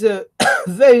this is a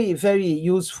very, very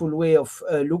useful way of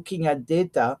looking at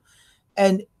data,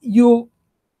 and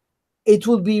it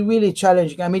will be really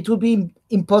challenging. I mean, it will be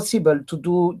impossible to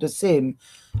do the same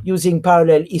using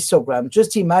parallel histogram.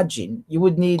 Just imagine you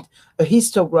would need a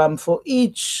histogram for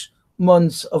each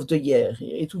month of the year.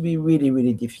 It would be really,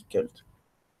 really difficult.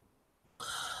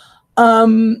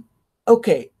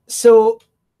 Okay, so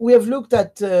we have looked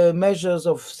at measures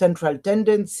of central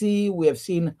tendency. We have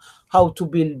seen how to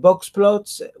build box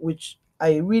plots, which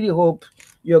I really hope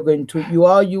you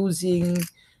are using.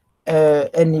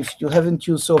 And if you haven't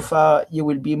used so far, you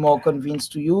will be more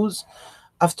convinced to use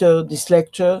after this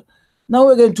lecture. Now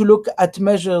we're going to look at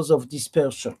measures of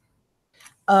dispersion.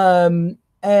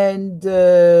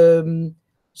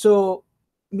 So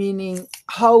meaning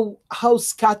how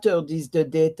scattered is the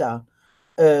data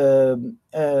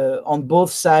on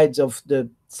both sides of the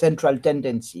central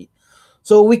tendency.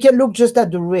 So we can look just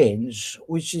at the range,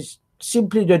 which is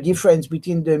simply the difference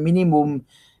between the minimum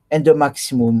and the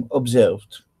maximum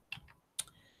observed.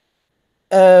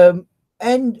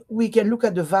 And we can look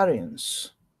at the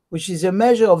variance, which is a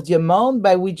measure of the amount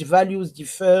by which values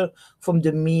differ from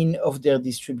the mean of their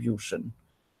distribution.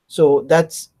 So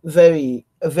that's a very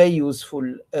useful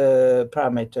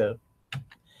parameter.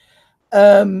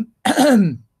 And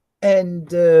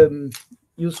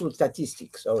useful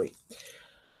statistics, sorry.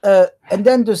 And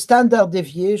then the standard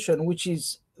deviation, which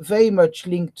is very much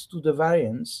linked to the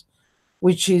variance,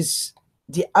 which is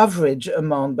the average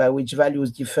amount by which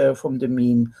values differ from the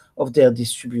mean of their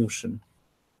distribution.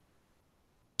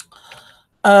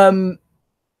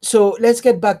 So let's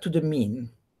get back to the mean.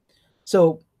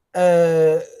 So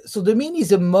the mean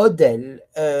is a model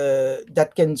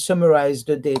that can summarize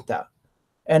the data.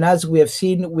 And as we have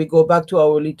seen, we go back to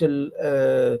our little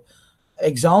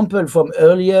example from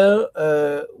earlier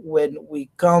when we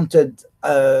counted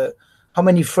how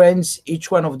many friends each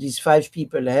one of these 5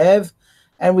 people have.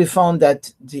 And we found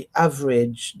that the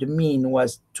average, the mean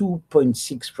was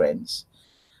 2.6 friends,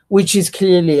 which is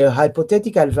clearly a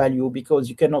hypothetical value because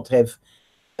you cannot have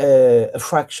a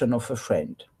fraction of a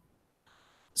friend.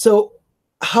 So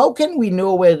how can we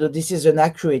know whether this is an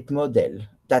accurate model,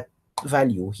 that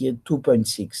value here,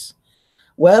 2.6?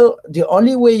 Well, the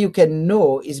only way you can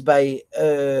know is by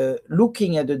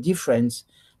looking at the difference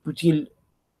between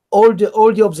all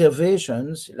the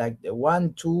observations, like the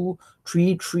 1, 2,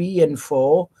 3, 3, and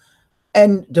 4,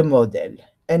 and the model,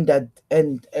 and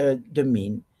the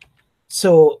mean.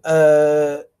 So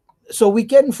we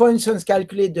can, for instance,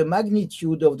 calculate the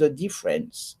magnitude of the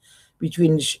difference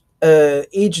between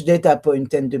each data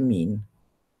point and the mean.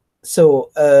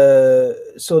 So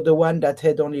the one that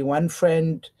had only 1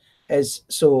 friend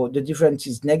so the difference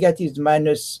is negative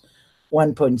minus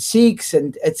 1.6,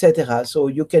 and etc. So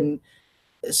you can.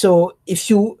 So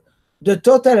the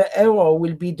total error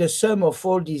will be the sum of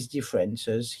all these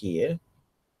differences here,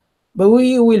 but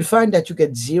we will find that you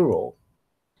get 0,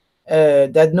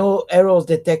 that no errors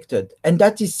detected. And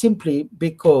that is simply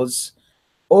because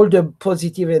all the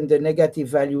positive and the negative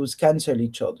values cancel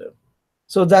each other.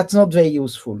 So that's not very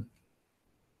useful.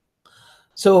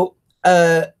 So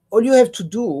all you have to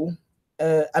do,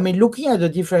 I mean, looking at the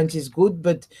difference is good,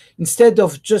 but instead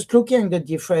of just looking at the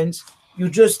difference, you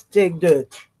just take the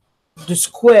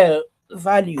square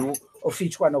value of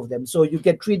each one of them. So you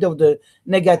get rid of the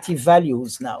negative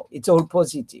values now. It's all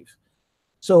positive.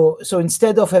 So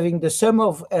instead of having the sum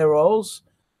of errors,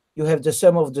 you have the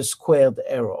sum of the squared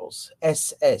errors,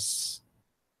 SS.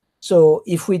 So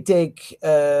if we take,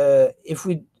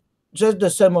 just the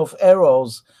sum of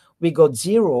errors, we got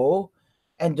 0,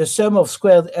 and the sum of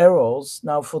squared errors,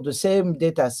 now for the same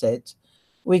data set,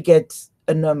 we get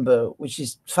a number which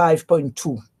is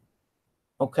 5.2.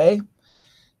 Okay?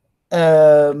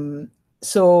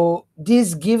 So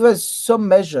this gives us some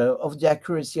measure of the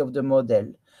accuracy of the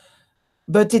model,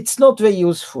 but it's not very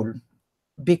useful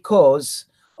because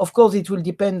of course, it will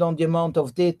depend on the amount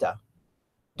of data.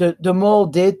 The more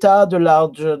data, the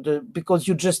larger because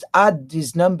you just add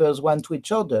these numbers one to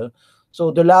each other. So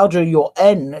the larger your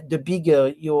n, the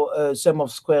bigger your sum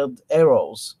of squared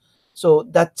errors. So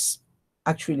that's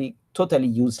actually totally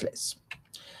useless.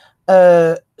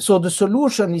 So the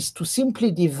solution is to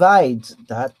simply divide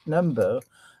that number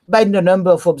by the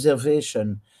number of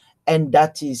observation, and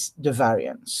that is the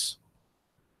variance,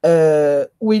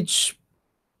 which,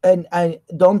 and I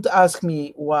don't ask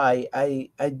me why, I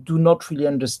do not really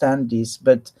understand this,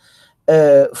 but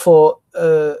for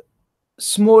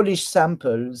smallish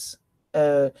samples,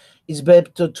 it's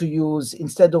better to use,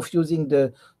 instead of using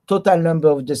the total number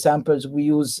of the samples, we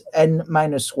use n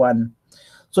minus 1.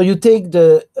 So you take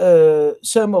the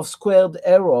sum of squared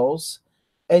errors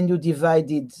and you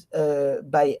divide it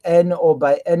by n or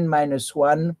by n minus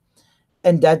 1,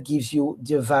 and that gives you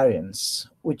the variance,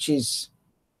 which is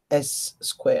s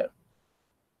squared.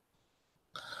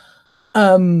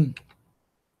 So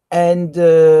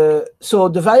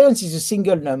the variance is a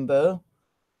single number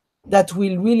that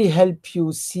will really help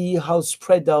you see how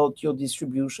spread out your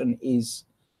distribution is.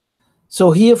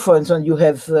 So here, for instance, you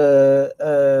have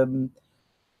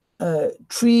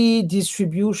 3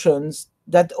 distributions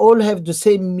that all have the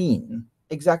same mean,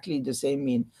 exactly the same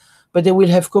mean, but they will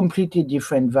have completely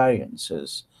different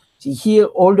variances. See, here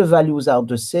all the values are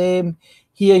the same.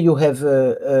 Here you have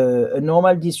a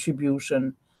normal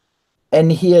distribution,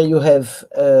 and here you have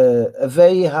a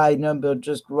very high number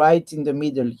just right in the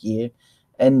middle here,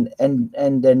 and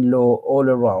then low all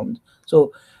around.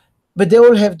 So, but they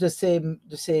all have the same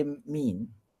mean,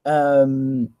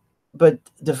 but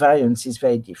the variance is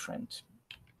very different.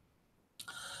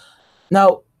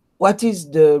 Now, what is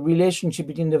the relationship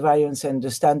between the variance and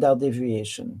the standard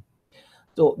deviation?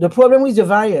 So the problem with the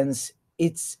variance,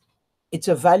 it's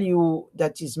a value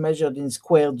that is measured in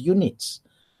squared units,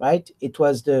 right? It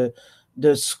was the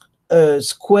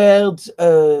squared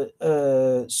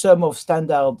sum of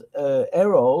standard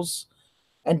errors,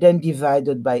 and then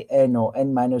divided by n or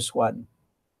n minus 1,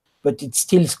 but it's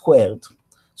still squared.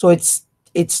 So it's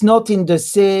not in the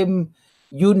same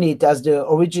unit as the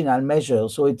original measure,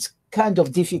 so it's kind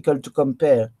of difficult to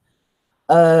compare.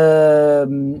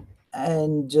 So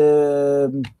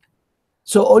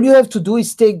all you have to do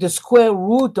is take the square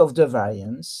root of the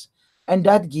variance, and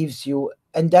that gives you,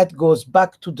 and that goes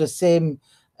back to the same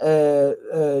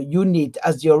unit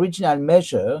as the original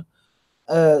measure,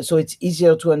 so it's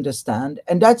easier to understand,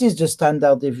 and that is the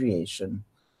standard deviation.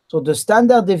 So the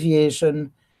standard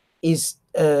deviation is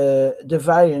the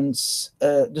variance,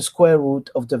 the square root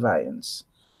of the variance.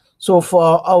 So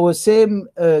for our same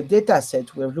data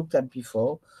set we have looked at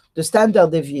before, the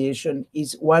standard deviation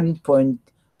is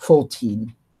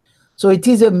 1.14. So it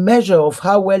is a measure of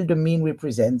how well the mean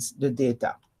represents the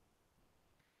data.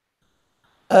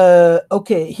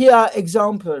 Okay, here are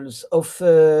examples of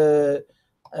 2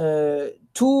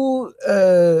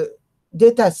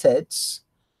 data sets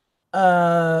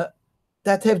that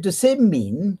have the same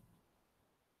mean,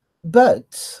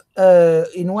 but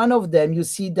in one of them you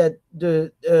see that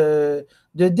the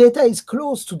data is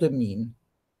close to the mean.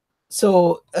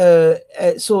 So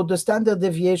so the standard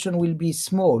deviation will be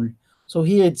small. So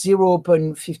here it's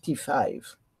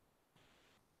 0.55.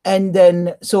 And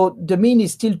then, so the mean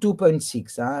is still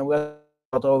 2.6. We're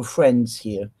about our friends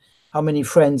here, how many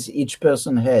friends each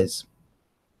person has.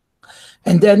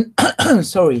 And then,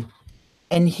 sorry,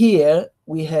 and here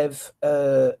we have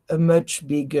a much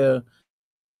bigger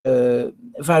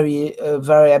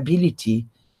variability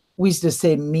with the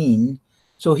same mean.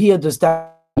 So here the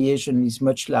standard deviation is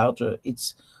much larger.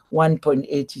 It's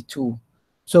 1.82.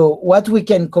 So what we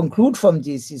can conclude from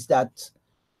this is that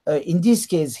in this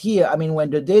case here, I mean, when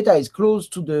the data is close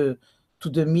to the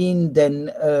mean, then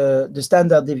the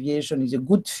standard deviation is a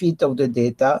good fit of the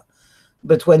data.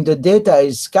 But when the data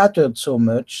is scattered so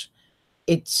much,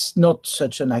 it's not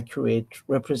such an accurate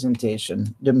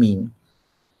representation, the mean,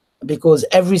 because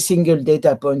every single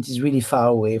data point is really far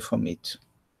away from it.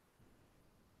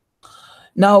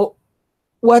 Now,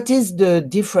 what is the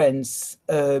difference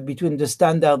between the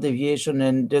standard deviation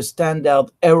and the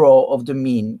standard error of the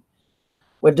mean?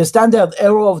 Well, the standard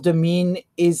error of the mean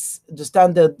is the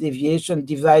standard deviation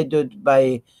divided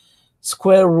by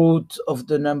square root of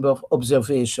the number of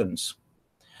observations.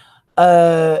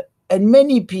 And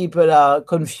many people are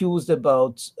confused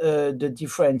about the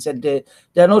difference, and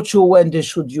they're not sure when they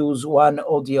should use one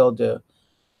or the other.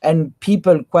 And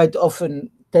people quite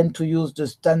often tend to use the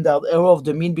standard error of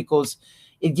the mean because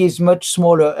it gives much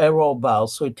smaller error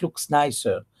bars, so it looks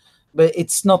nicer. But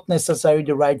it's not necessarily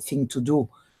the right thing to do.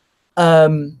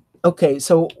 Okay,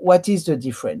 so what is the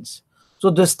difference? So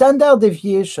the standard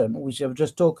deviation, which I've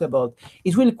just talked about,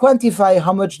 it will quantify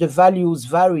how much the values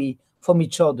vary from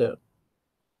each other.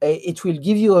 It will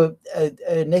give you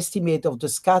an estimate of the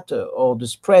scatter or the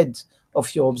spread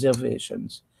of your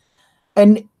observations.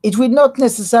 And it will not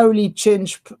necessarily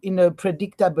change in a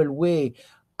predictable way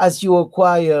as you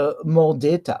acquire more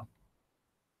data.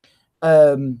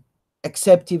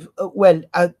 Except if, well,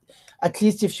 at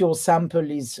least if your sample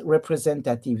is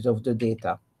representative of the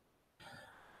data.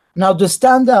 Now, the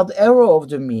standard error of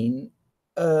the mean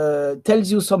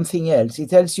tells you something else.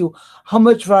 It tells you how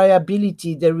much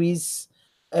variability there is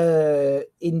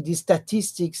in the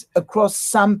statistics across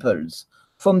samples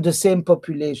from the same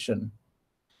population.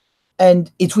 And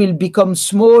it will become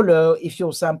smaller if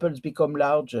your samples become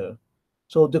larger.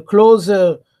 So the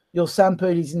closer your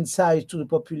sample is in size to the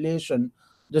population,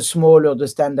 the smaller the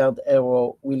standard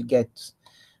error will get.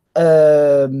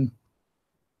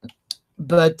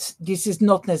 But this is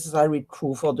not necessarily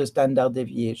true for the standard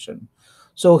deviation.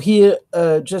 So here,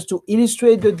 just to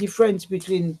illustrate the difference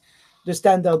between the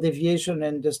standard deviation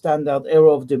and the standard error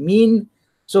of the mean.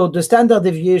 So the standard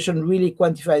deviation really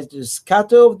quantifies the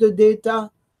scatter of the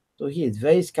data. So here it's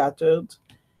very scattered.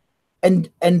 And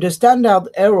the standard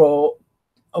error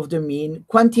of the mean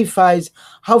quantifies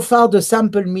how far the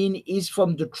sample mean is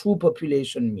from the true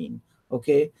population mean,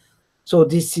 okay? So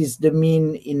this is the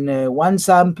mean in one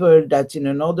sample, that's in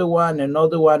another one,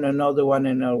 another one, another one,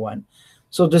 another one.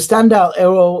 So the standard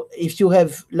error, if you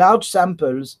have large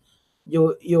samples,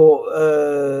 your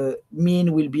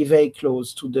mean will be very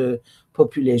close to the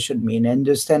population mean, and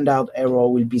the standard error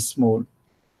will be small.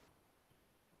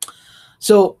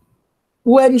 So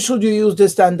when should you use the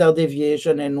standard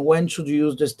deviation and when should you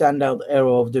use the standard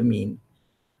error of the mean?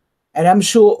 And I'm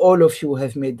sure all of you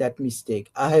have made that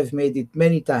mistake. I have made it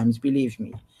many times, believe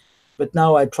me. But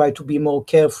now I try to be more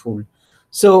careful.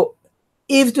 So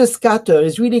if the scatter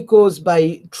is really caused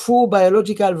by true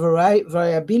biological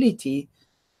variability,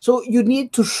 so you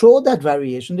need to show that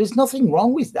variation. There's nothing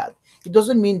wrong with that. It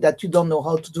doesn't mean that you don't know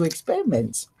how to do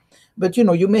experiments. But, you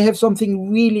know, you may have something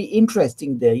really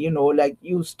interesting there, you know, like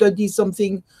you study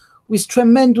something with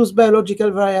tremendous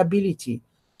biological variability.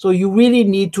 So you really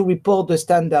need to report the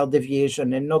standard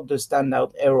deviation and not the standard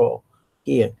error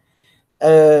here.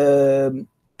 And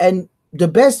the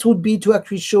best would be to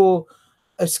actually show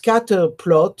a scatter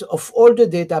plot of all the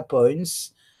data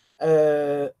points,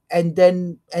 and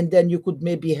then you could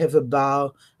maybe have a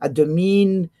bar at the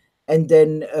mean, and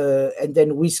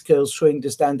then whiskers showing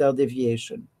the standard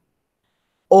deviation.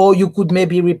 Or you could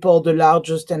maybe report the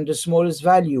largest and the smallest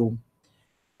value.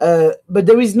 But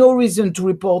there is no reason to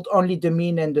report only the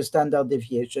mean and the standard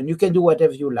deviation. You can do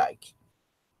whatever you like.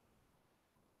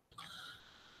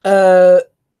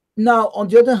 Now, on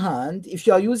the other hand, if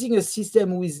you are using a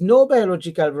system with no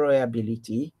biological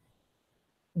variability,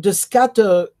 the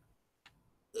scatter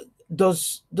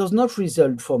does not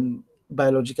result from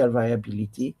biological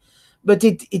variability, but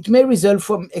it may result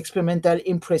from experimental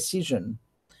imprecision.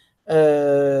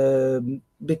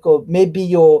 Because maybe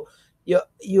you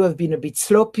have been a bit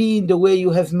sloppy in the way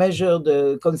you have measured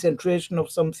the concentration of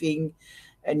something,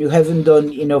 and you haven't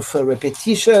done enough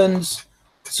repetitions.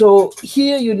 So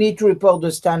here you need to report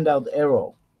the standard error.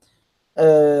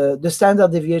 The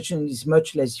standard deviation is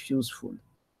much less useful.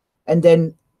 And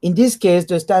then in this case,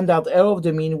 the standard error of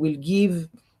the mean will give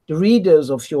the readers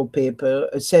of your paper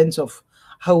a sense of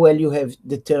how well you have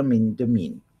determined the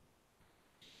mean.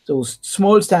 So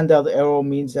small standard error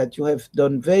means that you have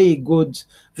done very good,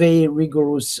 very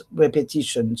rigorous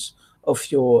repetitions of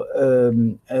your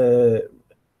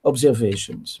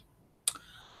observations.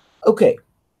 Okay,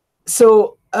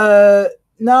 so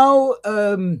now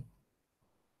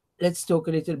let's talk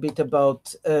a little bit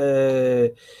about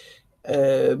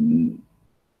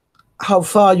how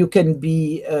far you can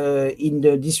be in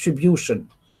the distribution.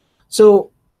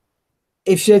 So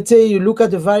if let's say you look at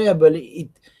the variable,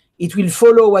 it will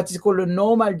follow what is called a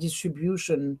normal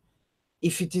distribution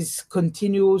if it is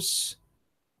continuous,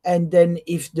 and then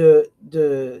if the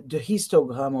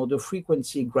histogram or the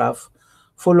frequency graph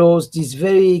follows this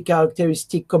very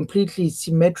characteristic, completely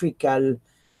symmetrical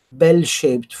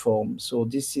bell-shaped form. So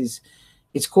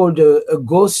it's called a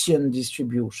Gaussian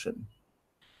distribution.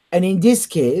 And in this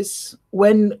case,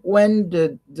 when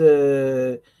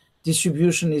the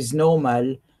distribution is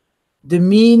normal, the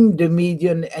mean, the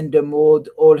median, and the mode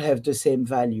all have the same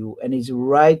value, and it's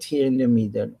right here in the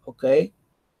middle, okay?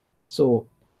 So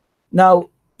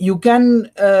now you can,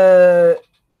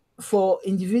 for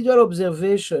individual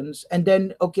observations, and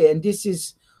then, okay, and this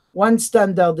is one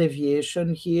standard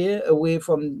deviation here away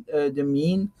from the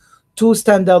mean, 2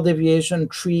 standard deviation,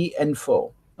 3 and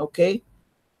 4, okay?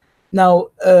 Now,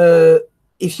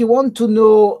 if you want to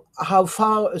know how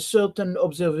far a certain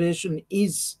observation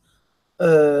is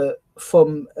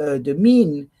from the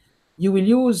mean, you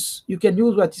can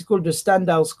use what is called the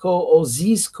standard score or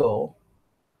z-score,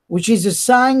 which is a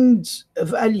signed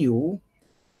value,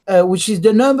 which is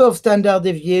the number of standard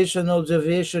deviation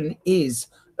observation is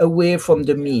away from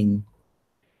the mean.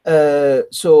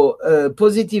 So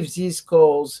positive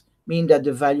z-scores mean that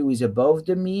the value is above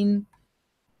the mean.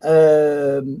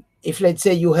 If, let's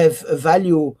say, you have a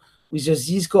value with a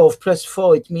z-score of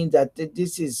 +4, it means that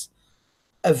this is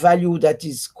a value that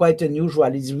is quite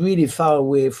unusual. It's really far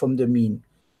away from the mean.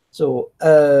 So,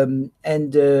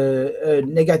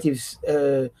 negative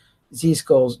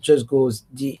z-scores just goes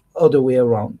the other way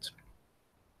around.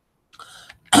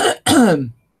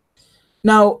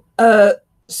 Now,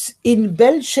 in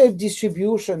bell-shaped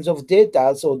distributions of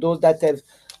data, so those that have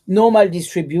normal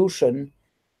distribution,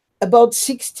 about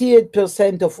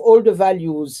 68% of all the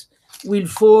values will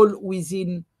fall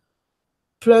within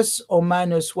plus or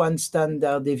minus 1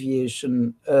 standard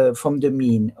deviation from the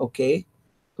mean, okay?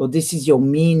 So this is your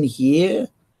mean here,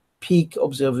 peak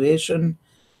observation,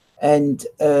 and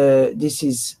this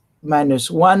is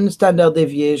 -1 standard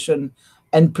deviation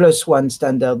and +1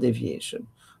 standard deviation,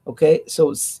 okay?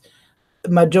 So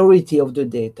majority of the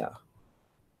data.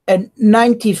 And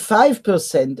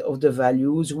 95% of the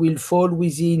values will fall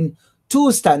within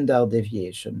 2 standard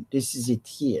deviation. This is it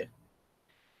here.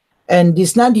 And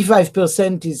this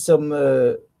 95% is some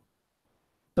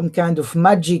kind of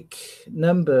magic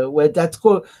number, where that's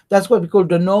what we call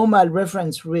the normal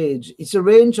reference range. It's a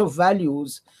range of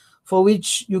values for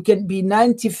which you can be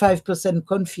 95%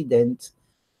 confident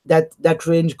that that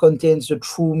range contains the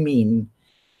true mean.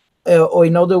 Or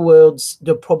in other words,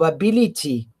 the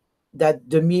probability that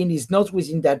the mean is not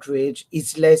within that range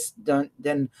is less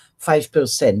than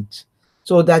 5%.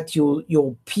 So that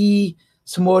your P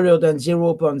smaller than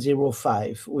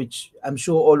 0.05, which I'm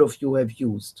sure all of you have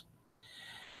used.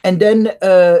 And then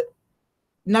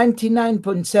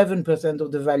 99.7%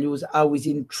 of the values are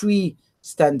within 3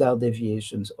 standard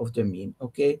deviations of the mean,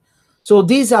 okay? So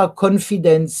these are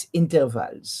confidence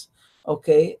intervals,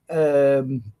 okay?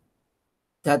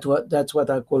 That's what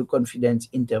I call confidence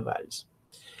intervals.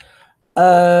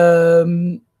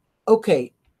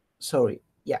 Okay, sorry,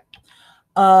 yeah.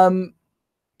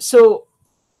 So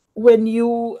when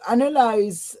you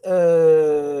analyze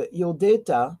your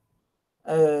data,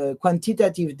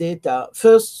 quantitative data,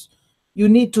 first you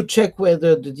need to check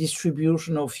whether the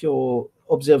distribution of your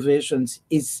observations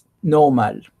is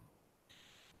normal.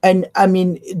 And I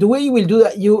mean, the way you will do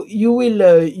that, you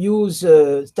will use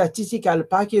statistical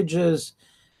packages,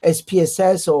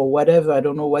 SPSS or whatever, I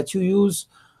don't know what you use,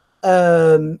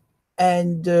 and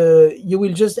you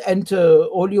will just enter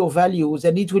all your values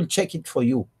and it will check it for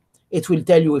you. It will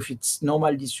tell you if it's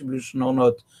normal distribution or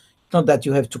not. It's not that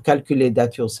you have to calculate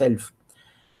that yourself.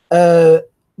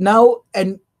 Now,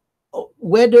 and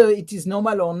whether it is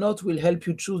normal or not will help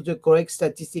you choose the correct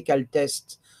statistical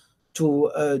test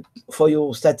for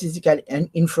your statistical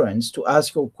inference to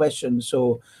ask your question.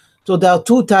 So there are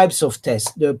 2 types of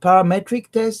tests: the parametric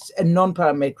tests and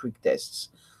non-parametric tests.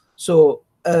 So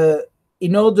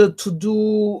in order to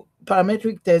do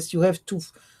parametric tests, you have to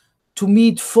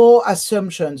meet 4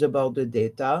 assumptions about the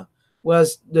data,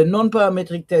 whereas the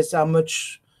non-parametric tests are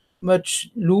much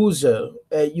looser.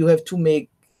 You have to make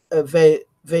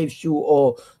very few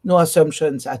or no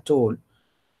assumptions at all.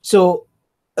 So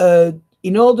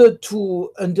in order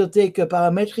to undertake a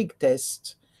parametric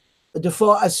test, the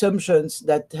 4 assumptions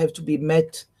that have to be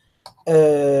met.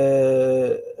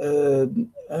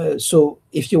 So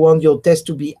if you want your test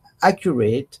to be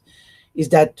accurate, is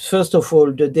that first of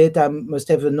all, the data must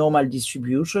have a normal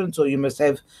distribution. So you must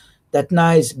have that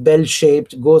nice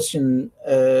bell-shaped Gaussian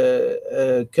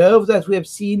curve that we have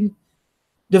seen.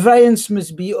 The variance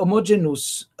must be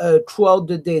homogeneous throughout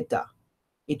the data.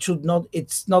 It's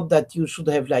not that you should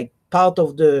have like part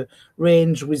of the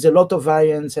range with a lot of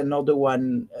variance and another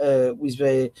one with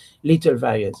very little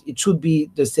variance. It should be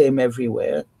the same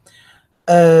everywhere.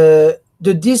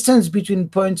 The distance between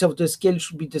points of the scale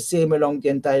should be the same along the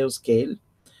entire scale.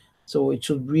 So it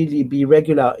should really be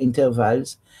regular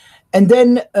intervals. And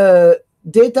then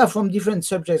data from different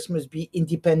subjects must be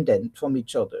independent from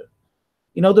each other.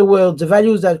 In other words, the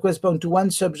values that correspond to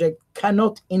one subject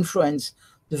cannot influence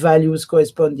the values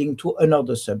corresponding to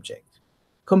another subject.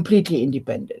 Completely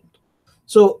independent.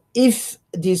 So if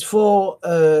these 4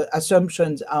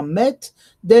 assumptions are met,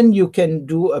 then you can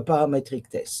do a parametric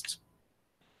test.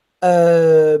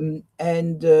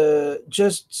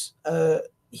 Just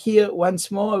here once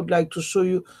more, I would like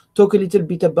to talk a little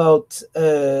bit about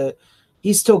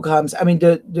histograms, I mean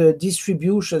the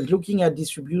distributions, looking at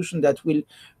distribution that will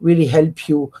really help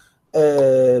you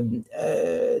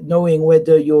knowing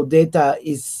whether your data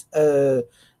is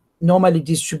normally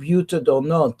distributed or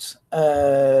not.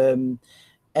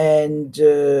 And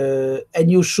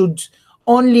you should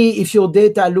only, if your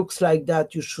data looks like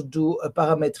that, you should do a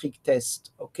parametric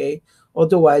test, okay?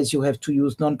 Otherwise, you have to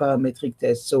use non-parametric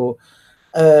tests. So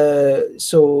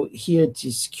so here it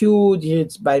is skewed, here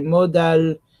it's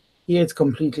bimodal, here it's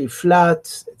completely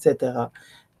flat, etc.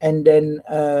 And then,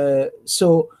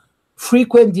 so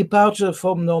frequent departure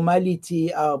from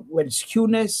normality are, well,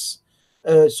 skewness,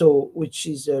 so which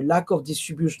is a lack of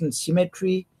distribution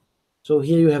symmetry. So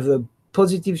here you have a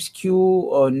positive skew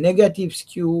or negative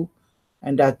skew,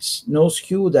 and that's no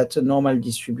skew, that's a normal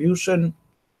distribution.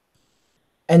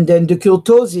 And then the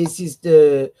kurtosis is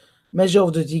the measure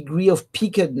of the degree of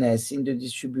peakedness in the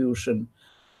distribution.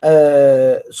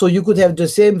 So you could have the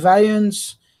same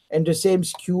variance and the same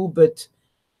skew, but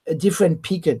a different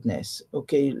peakedness.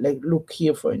 Okay, like look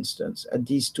here, for instance, at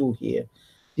these two here.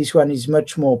 This one is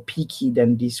much more peaky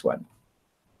than this one.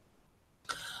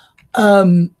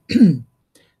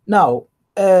 Now,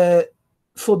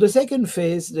 for the second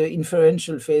phase, the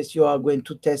inferential phase, you are going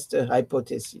to test a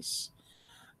hypothesis.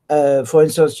 For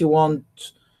instance,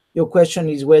 your question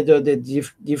is whether the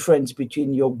difference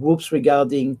between your groups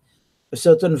regarding a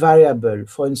certain variable,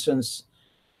 for instance,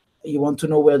 you want to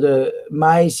know whether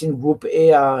mice in group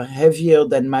A are heavier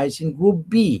than mice in group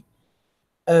B.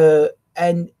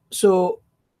 And so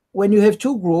when you have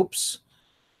two groups,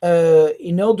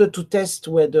 in order to test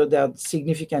whether there are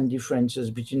significant differences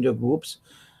between the groups,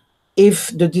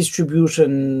 if the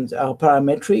distributions are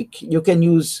parametric, you can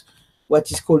use what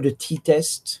is called a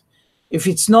t-test. If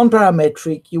it's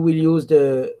non-parametric, you will use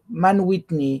the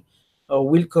Mann-Whitney or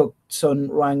Wilcoxon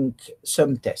rank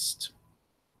sum test.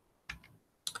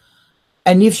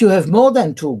 And if you have more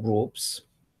than two groups,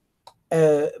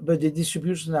 but the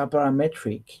distributions are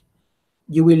parametric,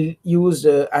 you will use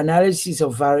the analysis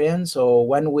of variance or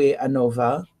one-way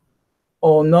ANOVA,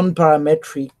 or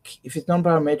non-parametric. If it's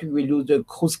non-parametric, we'll use the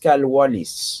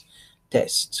Kruskal-Wallis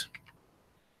test.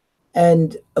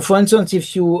 And for instance,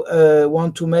 if you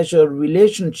want to measure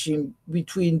relationship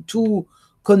between two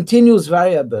continuous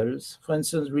variables, for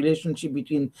instance, relationship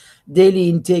between daily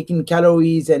intake in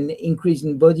calories and increase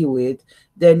in body weight,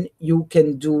 then you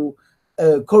can do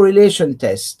a correlation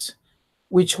test,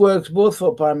 which works both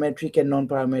for parametric and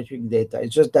non-parametric data.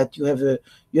 It's just that you have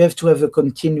to have a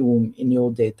continuum in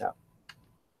your data.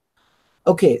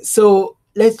 Okay, so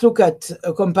let's look at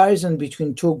a comparison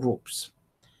between two groups.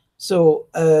 So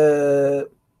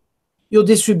your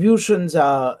distributions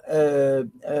are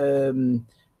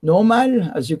normal,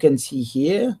 as you can see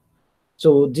here.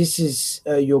 So this is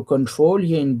your control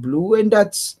here in blue, and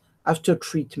that's after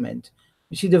treatment.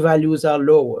 You see the values are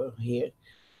lower here,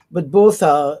 but both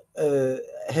are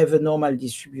have a normal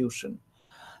distribution.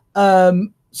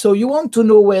 So you want to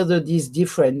know whether these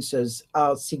differences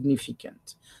are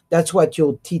significant. That's what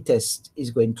your t-test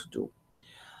is going to do.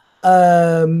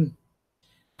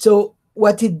 So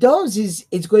what it does is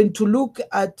it's going to look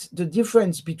at the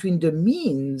difference between the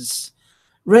means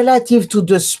relative to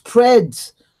the spread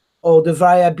or the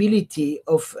variability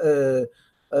of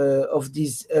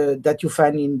these that you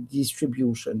find in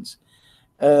distributions.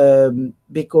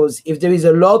 Because if there is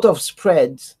a lot of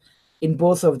spread in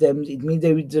both of them, it means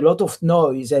there is a lot of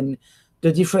noise and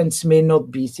the difference may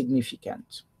not be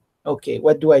significant. Okay,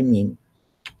 what do I mean?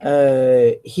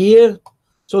 Here,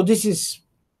 so this is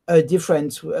a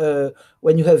difference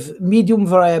when you have medium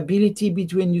variability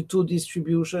between your two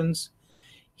distributions.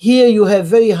 Here you have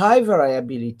very high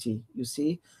variability, you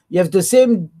see. You have the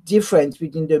same difference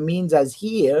between the means as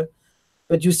here,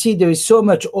 but you see there is so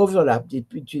much overlap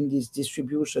between these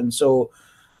distributions. So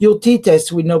your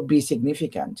t-test will not be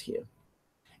significant here.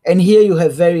 And here you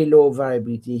have very low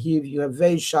variability. Here you have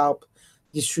very sharp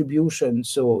distribution.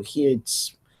 So here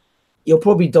you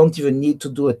probably don't even need to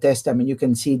do a test. I mean, you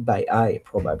can see it by eye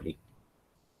probably.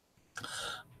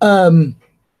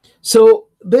 So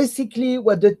basically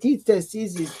what the t-test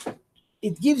is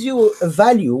it gives you a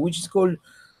value which is called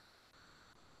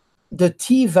the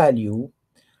t-value,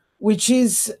 which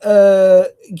is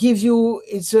gives you,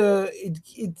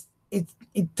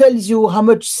 it tells you how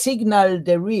much signal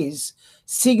there is,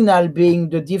 signal being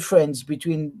the difference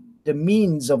between the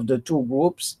means of the two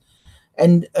groups,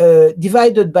 and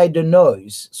divided by the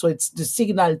noise. So it's the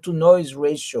signal to noise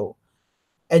ratio.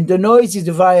 And the noise is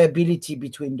the variability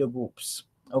between the groups,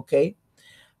 okay?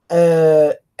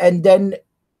 And then,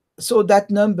 so that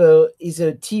number is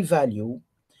a t-value.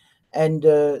 And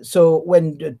so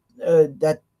when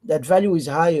that that value is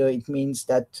higher, it means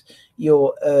that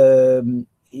your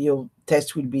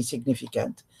test will be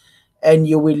significant, and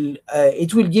you will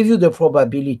it will give you the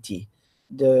probability,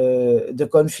 the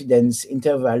confidence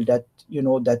interval that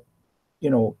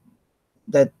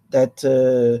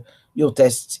your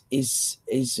test is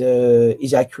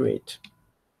accurate.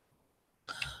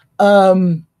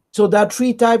 So there are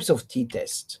three types of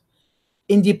t-test.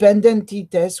 Independent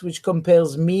t-test, which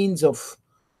compares means of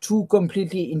two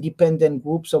completely independent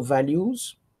groups of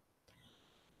values,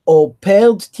 or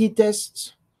paired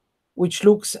t-tests, which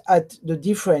looks at the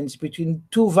difference between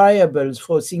two variables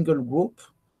for a single group.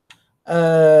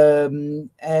 So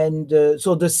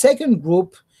the second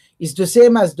group is the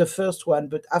same as the first one,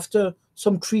 but after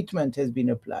some treatment has been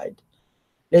applied.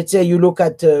 Let's say you look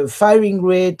at firing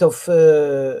rate of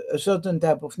a certain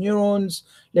type of neurons,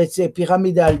 let's say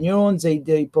pyramidal neurons, the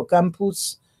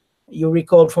hippocampus. You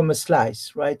record from a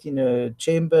slice, right? In a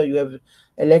chamber, you have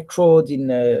electrode in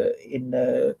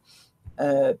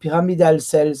pyramidal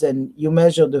cells, and you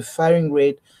measure the firing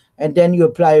rate, and then you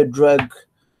apply a drug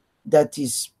that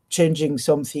is changing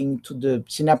something to the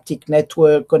synaptic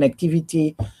network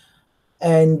connectivity,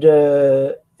 and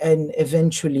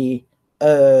eventually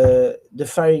the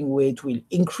firing rate will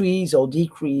increase or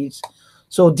decrease.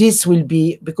 So this will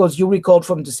be because you record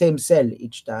from the same cell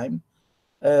each time,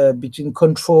 between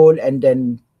control and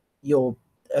then your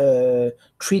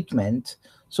treatment.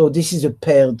 So this is a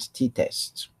paired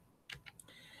t-test.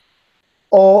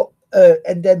 Or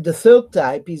and then the third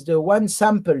type is the one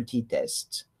sample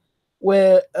t-test,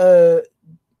 where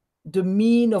the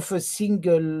mean of a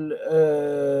single,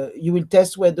 you will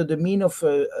test whether the mean of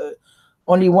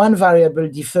only one variable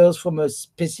differs from a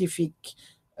specified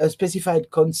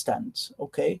constant.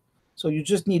 Okay, so you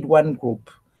just need one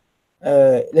group.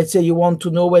 Let's say you want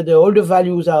to know whether all the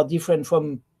values are different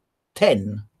from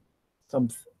 10,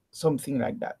 something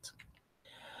like that.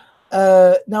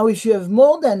 Now, if you have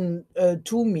more than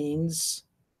two means,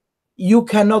 you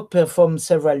cannot perform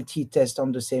several t-tests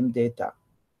on the same data.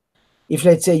 If,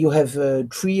 let's say, you have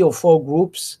 3 or 4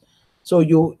 groups, so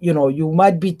you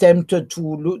might be tempted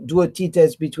to do a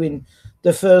t-test between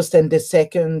the first and the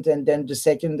second, and then the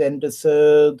second and the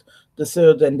third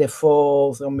and the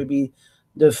fourth, or maybe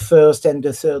the first and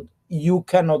the third. You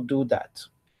cannot do that.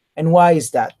 And why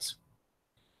is that?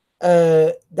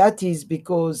 That is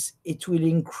because it will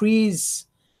increase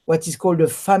what is called a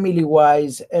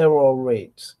family-wise error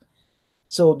rate.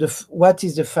 So what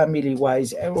is the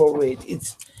family-wise error rate?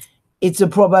 It's a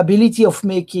probability of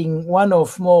making one or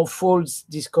more false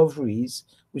discoveries,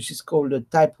 which is called a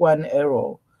type 1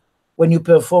 error, when you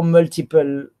perform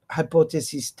multiple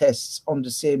hypothesis tests on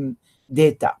the same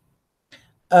data.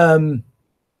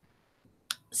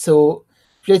 So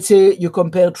let's say you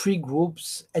compare 3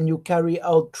 groups and you carry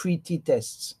out 3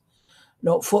 t-tests.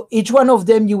 Now, for each one of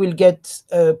them, you will get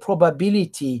a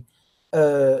probability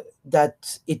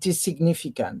that it is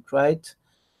significant, right?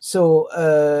 So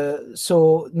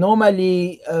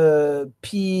normally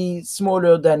p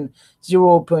smaller than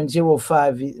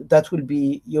 0.05, that will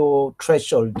be your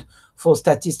threshold for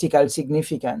statistical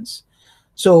significance.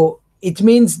 So it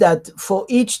means that for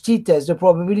each t-test, the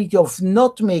probability of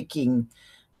not making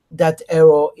that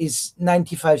error is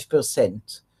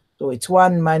 95%. So it's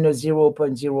 1 minus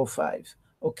 0.05,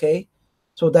 okay?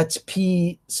 So that's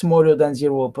p smaller than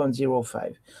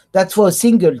 0.05. That's for a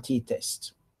single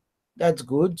t-test. That's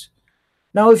good.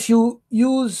 Now, if you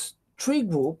use 3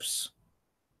 groups,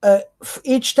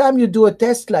 each time you do a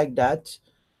test like that,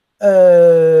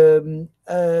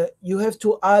 you have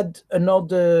to add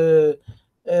another,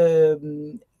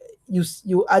 you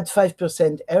add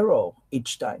 5% error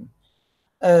each time.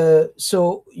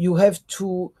 So you have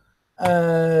to,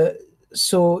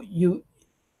 so you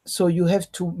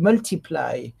have to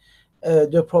multiply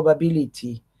the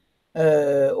probability,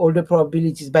 all the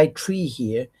probabilities by 3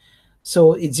 here.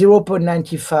 So it's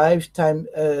 0.95 times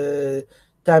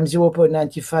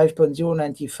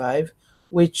 0.95.095,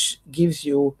 which gives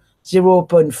you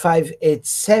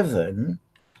 0.587,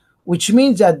 which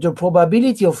means that the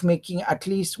probability of making at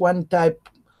least one type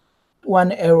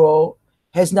 1 error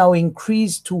has now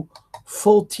increased to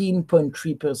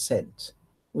 14.3%,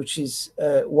 which is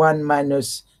 1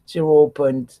 minus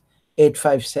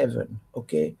 0.857,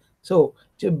 okay? So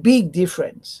it's a big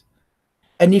difference.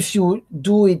 And if you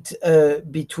do it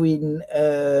between,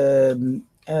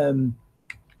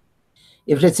 if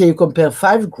let's say you compare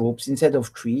 5 groups instead of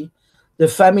 3, the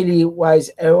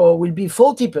family-wise error will be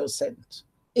 40%.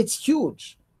 It's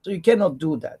huge, so you cannot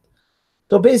do that.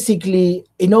 So basically,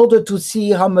 in order to see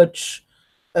how much,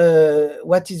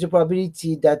 what is the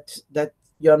probability that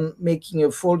you're making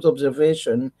a false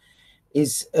observation,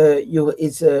 is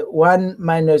 1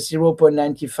 minus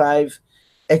 0.95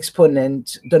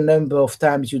 exponent the number of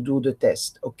times you do the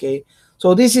test. Okay,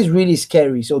 so this is really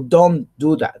scary, so don't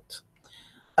do that.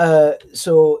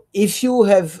 So if you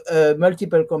have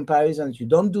multiple comparisons, you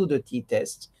don't do the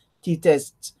t-test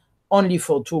only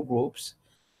for two groups,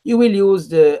 you will use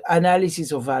the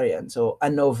analysis of variance, or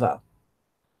ANOVA.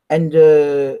 And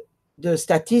the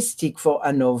statistic for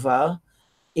ANOVA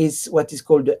is what is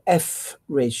called the F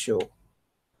ratio.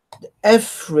 The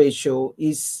F ratio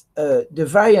is the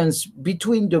variance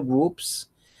between the groups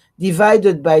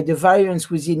divided by the variance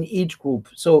within each group.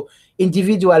 So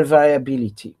individual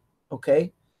variability,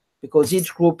 okay? Because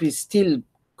each group is still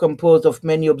composed of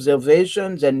many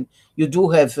observations, and you do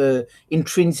have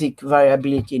intrinsic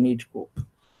variability in each group.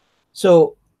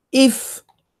 So if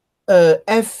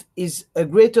F is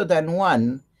greater than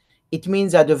 1, it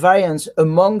means that the variance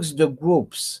amongst the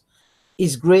groups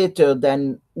is greater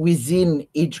than within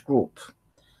each group.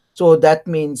 So that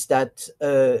means that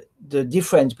the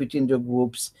difference between the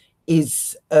groups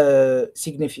is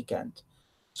significant.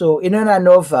 So in an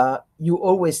ANOVA, you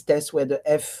always test whether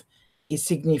F is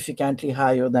significantly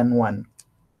higher than 1.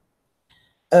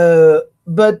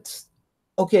 But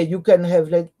okay, you can have,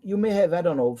 like, you may have, I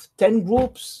don't know, 10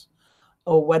 groups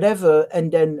or whatever, and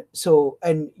then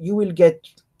and you will get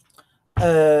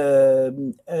a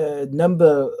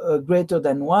number greater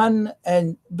than 1,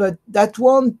 but that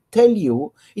won't tell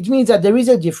you. It means that there is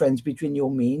a difference between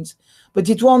your means, but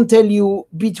it won't tell you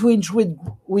between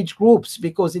which groups,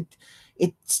 because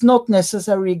it's not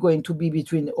necessarily going to be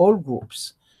between all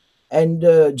groups. And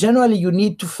generally, you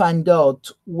need to find out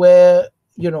where,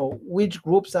 which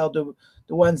groups are the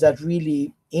ones that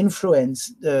really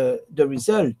influence the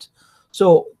result.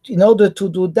 So in order to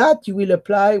do that, you will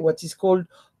apply what is called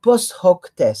post hoc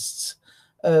tests.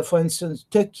 For instance,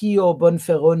 Tukey or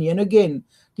Bonferroni. And again,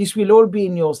 this will all be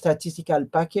in your statistical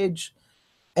package.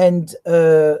 And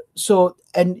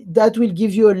and that will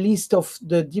give you a list of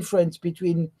the difference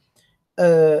between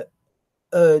pairs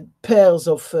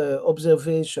of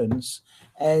observations,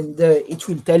 and it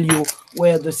will tell you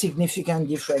where the significant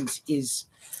difference is.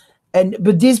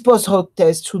 But these post hoc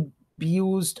tests should be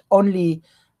used only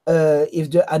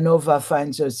if the ANOVA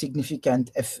finds a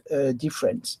significant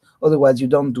difference. Otherwise, you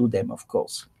don't do them, of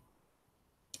course.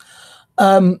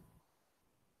 Now,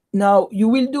 you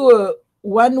will do a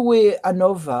one-way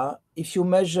ANOVA if you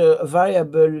measure a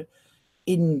variable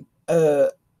in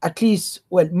at least,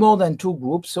 more than two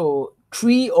groups, so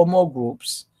 3 or more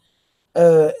groups,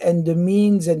 and the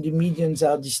means and the medians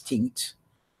are distinct.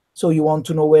 So you want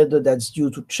to know whether that's due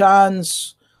to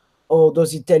chance, or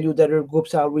does it tell you that the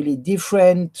groups are really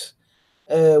different?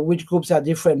 Which groups are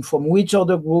different from which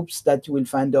other groups? That you will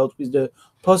find out with the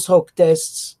post hoc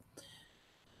tests.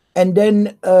 And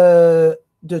then the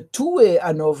two-way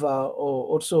ANOVA, or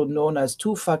also known as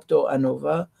two-factor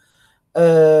ANOVA,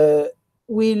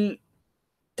 will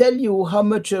tell you how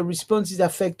much a response is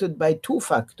affected by two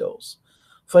factors.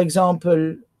 For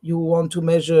example, you want to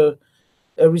measure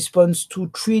a response to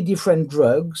 3 different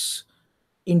drugs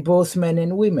in both men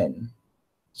and women.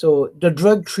 So the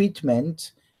drug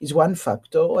treatment is one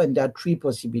factor, and there are 3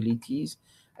 possibilities,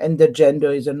 and the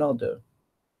gender is another.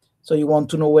 So you want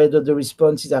to know whether the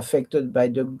response is affected by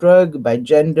the drug, by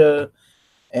gender,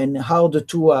 and how the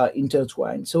two are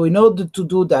intertwined. So in order to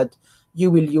do that, you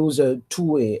will use a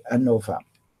two-way ANOVA.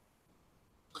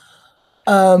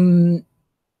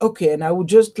 Okay, and I would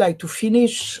just like to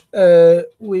finish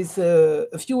with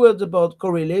a few words about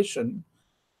correlation.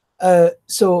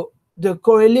 So the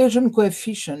correlation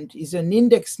coefficient is an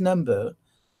index number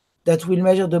that will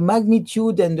measure the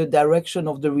magnitude and the direction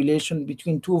of the relation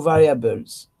between two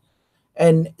variables.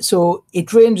 And so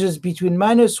it ranges between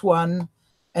 -1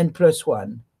 and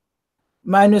 +1.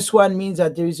 -1 means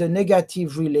that there is a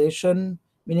negative relation,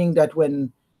 meaning that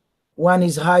when one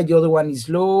is high, the other one is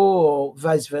low, or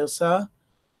vice versa.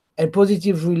 And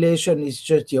positive relation is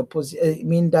just the opposite. It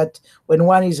means that when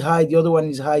one is high, the other one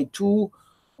is high too,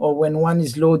 or when one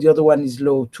is low, the other one is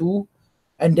low too.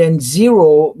 And then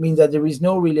 0 means that there is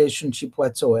no relationship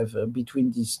whatsoever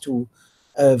between these two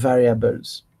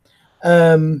variables.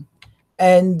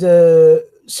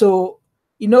 So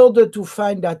in order to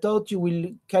find that out, you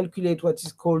will calculate what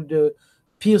is called the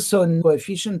Pearson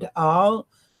coefficient, R,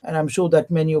 and I'm sure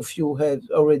that many of you have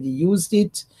already used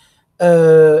it.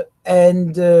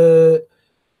 And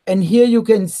here you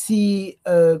can see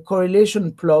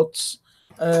correlation plots.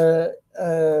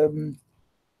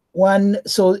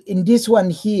 So in this one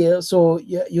here, so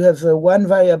you have one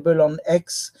variable on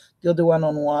X, the other one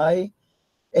on Y.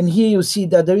 And here you see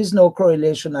that there is no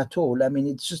correlation at all. I mean,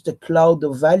 it's just a cloud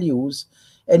of values.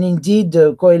 And indeed,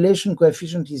 the correlation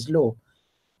coefficient is low.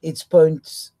 It's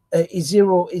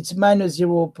it's minus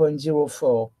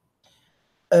 0.04.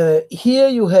 Here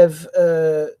you have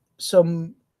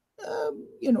some,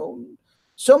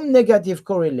 some negative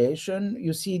correlation.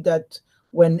 You see that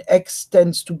when X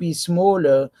tends to be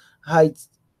smaller,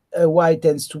 Y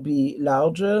tends to be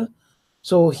larger.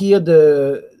 So here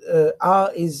the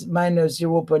R is minus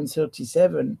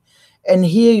 0.37. And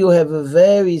here you have a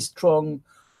very strong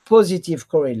positive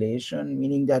correlation,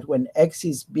 meaning that when X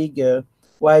is bigger,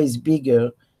 Y is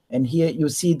bigger. And here you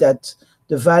see that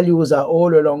the values are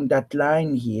all along that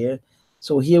line here.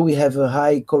 So here we have a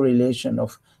high correlation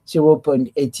of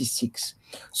 0.86.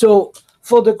 So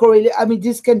for the correlation, I mean,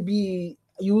 this can be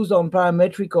used on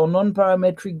parametric or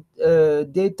non-parametric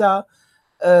data.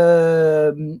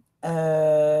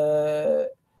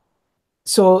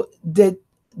 So the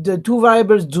two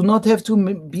variables do not have to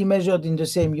be measured in the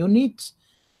same unit,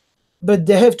 but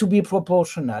they have to be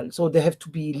proportional. So they have to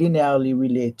be linearly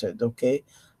related, okay?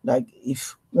 Like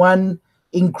if one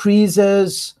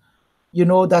increases, you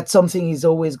know that something is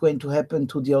always going to happen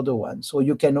to the other one. So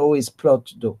you can always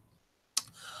plot though.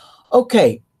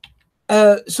 Okay,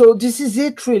 so this is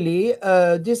it really.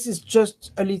 This is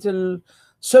just a little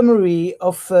summary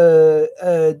of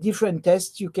different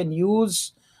tests you can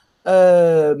use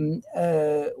when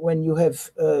you have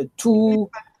two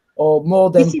or more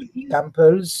than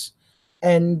samples.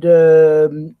 And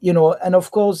and of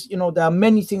course, there are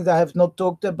many things I have not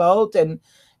talked about, and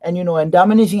there are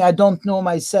many things I don't know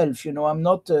myself. I'm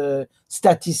not a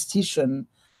statistician.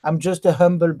 I'm just a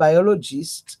humble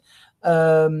biologist.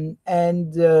 But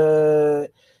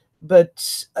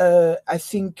I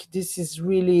think this is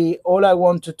really all I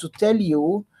wanted to tell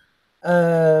you.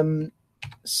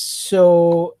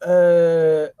 So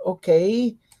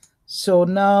okay, so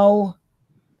now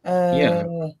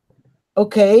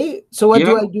okay, so what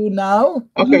do I do now?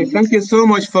 Okay, thank you so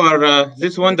much for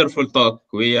this wonderful talk.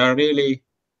 We are really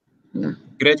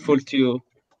grateful to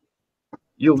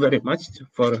you very much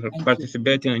for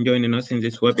participating and joining us in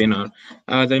this webinar.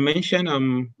 As I mentioned,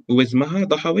 I'm with Maha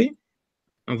Dahawi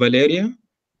and Valeria.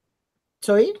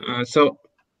 Sorry? So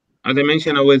as I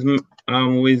mentioned,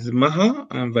 I'm with Maha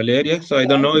and Valeria. So I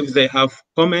don't know if they have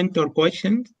comment or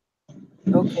questions.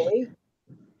 Okay.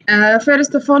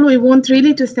 First of all, we want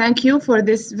really to thank you for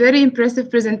this very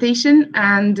impressive presentation.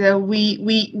 And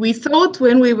we thought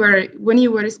when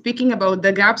you were speaking about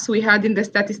the gaps we had in the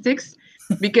statistics,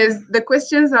 because the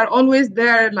questions are always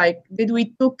there, like, did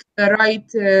we took the right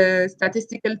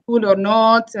statistical tool or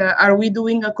not? Are we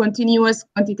doing a continuous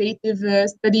quantitative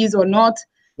studies or not?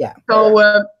 Yeah.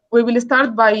 So we will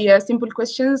start by simple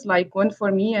questions, like one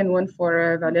for me and one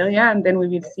for Valeria, and then we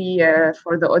will see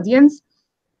for the audience.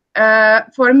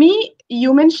 For me,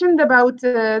 you mentioned about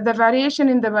the variation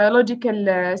in the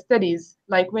biological studies,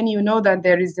 like when you know that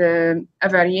there is a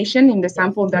variation in the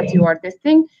sample that you are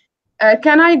testing.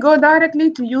 Can I go directly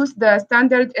to use the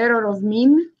standard error of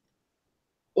mean?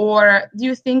 Or do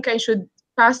you think I should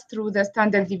pass through the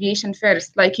standard deviation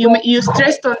first? Like you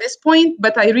stressed on this point,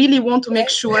 but I really want to make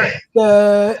sure.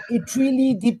 It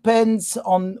really depends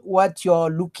on what you're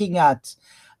looking at,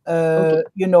 Okay.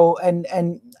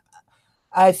 And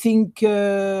I think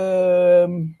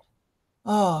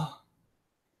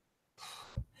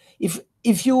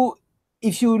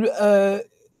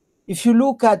if you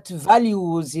look at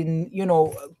values in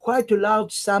quite a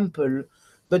large sample,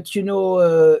 but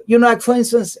like for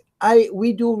instance,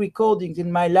 we do recordings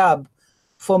in my lab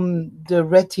from the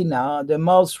retina, the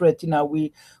mouse retina.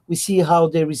 We see how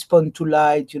they respond to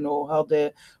light, how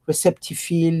the receptive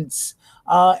fields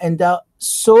are, and there are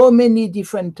so many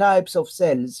different types of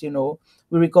cells.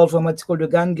 We record from what's called the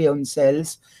ganglion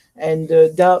cells, and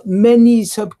there are many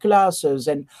subclasses,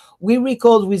 and we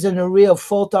record with an array of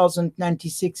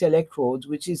 4,096 electrodes,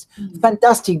 which is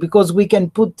fantastic because we can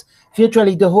put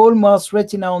virtually the whole mouse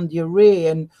retina on the array,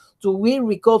 and so we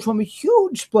record from a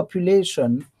huge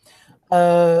population.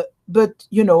 But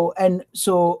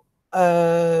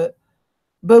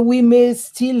we may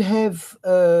still have,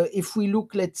 if we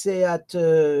look, let's say, at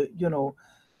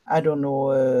I don't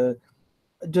know,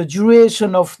 the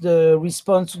duration of the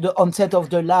response to the onset of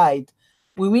the light,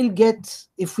 we will get,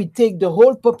 if we take the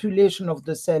whole population of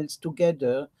the cells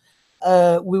together,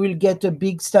 we will get a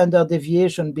big standard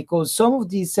deviation, because some of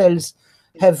these cells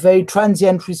have very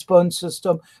transient responses,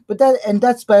 but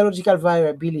that's biological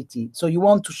variability. So you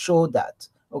want to show that,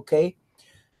 okay?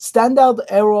 Standard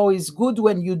error is good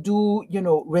when you do,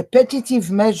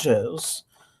 repetitive measures,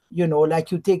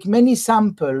 like you take many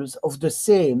samples of the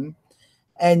same,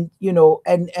 and or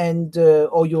and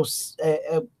you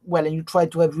try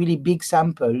to have really big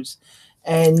samples,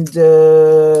 and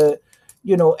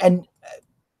you know, and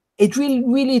it will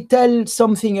really tell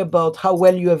something about how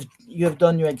well you have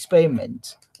done your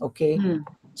experiment. Okay,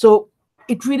 so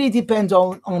it really depends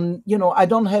on you know, I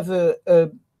don't have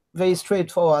a very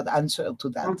straightforward answer to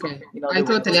that. Okay, You know, I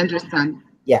totally understand.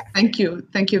 Yeah. Thank you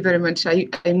very much. I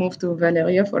move to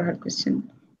Valeria for her question.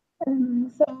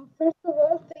 So first of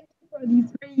all, thank you for these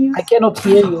very useful. I cannot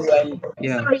hear you well.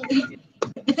 Yeah. Sorry.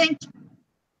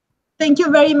 Thank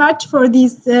you very much for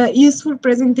this useful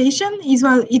presentation.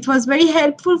 It was very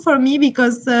helpful for me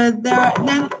because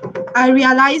then I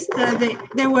realized that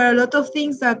there were a lot of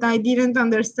things that I didn't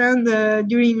understand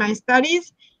during my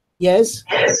studies. Yes.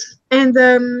 And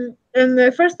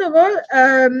first of all,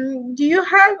 do you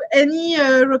have any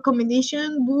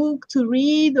recommendation book to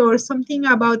read or something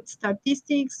about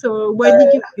statistics, or where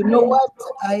did you? You know what?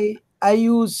 I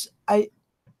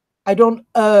don't.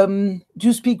 Do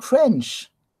you speak French?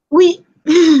 Oui.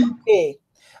 Okay.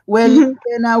 Well,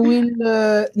 then I will.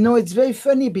 No, it's very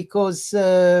funny because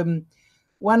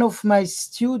one of my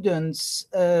students,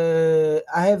 I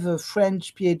have a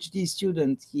French PhD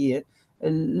student here, a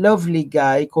lovely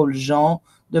guy called Jean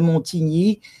de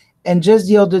Montigny, and just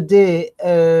the other day,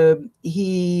 I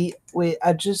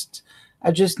just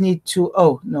need to.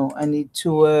 Oh no, I need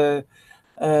to.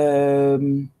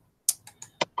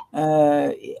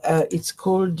 It's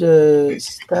called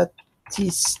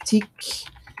Statistique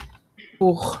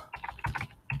pour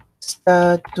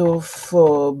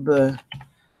statophobe.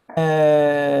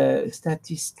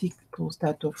 Statistique pour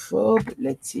statophobe.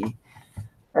 Let's see.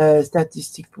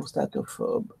 Statistique pour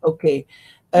statophobe. Okay.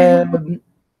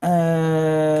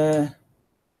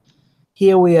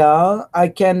 Here we are. I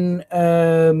can,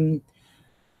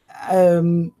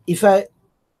 if I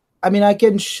mean, I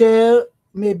can share.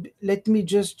 Maybe let me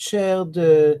just share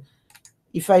the.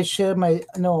 If I share my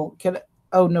no, can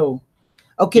oh no,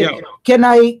 okay. Yeah. Can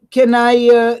I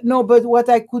no? But what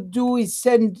I could do is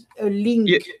send a link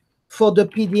for the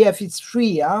PDF. It's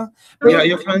free, huh? Yeah,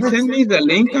 you can send me the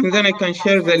link, and then I can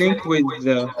share the link with all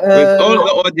the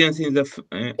audience in the.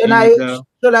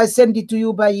 Shall I send it to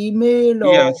you by email?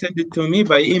 Or? Yeah, send it to me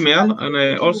by email, and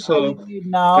I also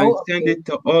can send it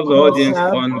to all the audience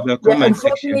on the comment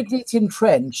section. Unfortunately, it's in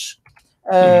French.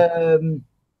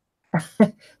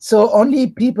 So only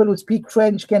people who speak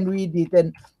French can read it,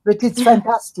 but it's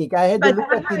fantastic. I had a look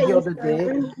at it the other day,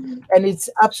 and it's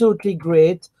absolutely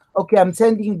great. Okay, I'm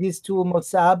sending this to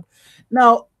Mossab.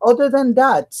 Now, other than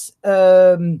that,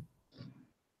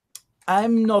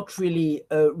 I'm not really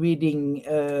reading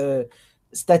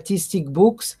statistic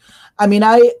books. I mean,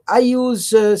 I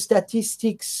use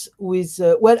statistics with,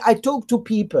 well, I talk to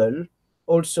people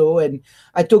also, and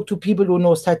I talk to people who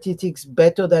know statistics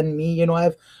better than me. You know, I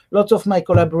have lots of my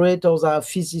collaborators are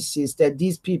physicists, and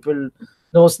these people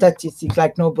know statistics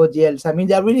like nobody else. I mean,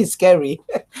 they're really scary.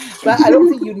 But I don't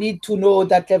think you need to know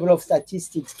that level of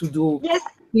statistics to do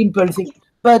simple things.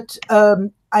 But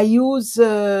I use,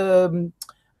 do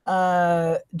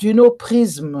you know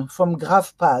Prism from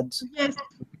GraphPad? Yes.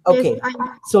 Okay, yes,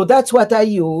 so that's what I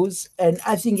use, and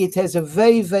I think it has a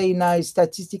very, very nice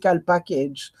statistical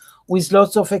package with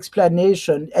lots of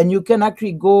explanation, and you can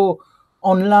actually go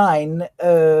online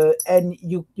and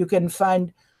you can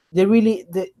find they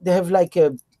have like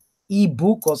a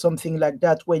e-book or something like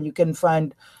that where you can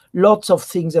find lots of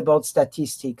things about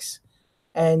statistics,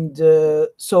 and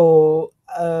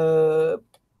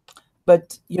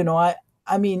but you know,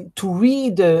 I mean, to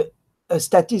read a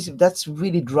statistic, that's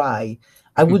really dry.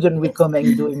 I wouldn't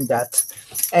recommend doing that.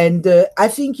 And I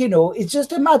think, you know, it's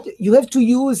just a matter, you have to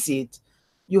use it.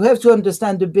 You have to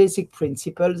understand the basic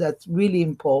principles. That's really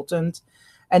important.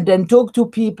 And then talk to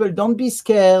people. Don't be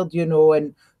scared, you know,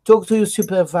 and talk to your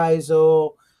supervisor.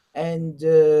 And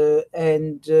you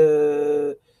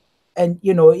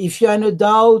know, if you're in a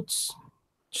doubt,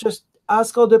 just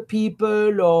ask other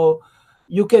people, or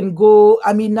you can go,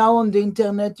 I mean, now on the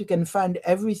internet, you can find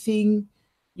everything.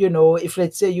 You know, if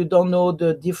let's say you don't know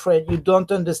the difference, you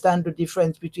don't understand the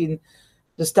difference between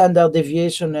the standard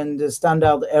deviation and the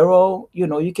standard error, you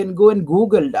know, you can go and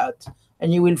Google that,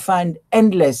 and you will find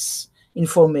endless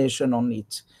information on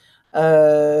it.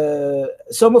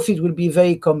 Some of it will be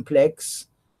very complex,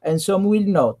 and some will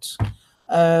not.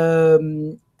 I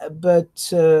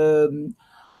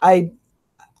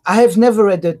have never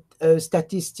read a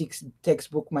statistics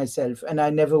textbook myself, and I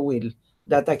never will.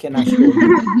 That I can assure you.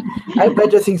 I have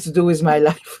better things to do with my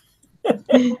life.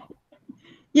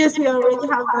 Yes, we already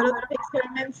have a lot of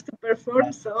experiments to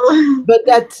perform. So, but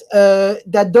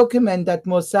that document that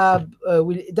Mossab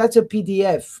that's a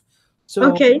PDF. So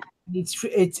okay,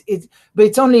 but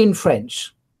it's only in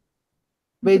French.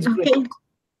 But it's great. Okay,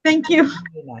 thank you.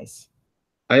 Very nice.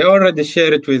 I already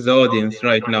share it with the audience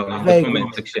right now in the Very comment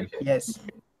good. section. Yes.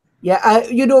 Yeah,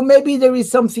 you know, maybe there is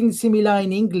something similar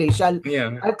in English. I'll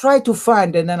try to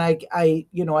find, and then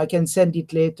I can send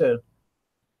it later.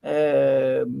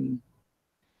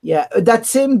 Yeah, that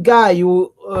same guy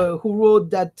who wrote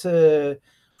that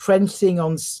French thing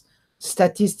on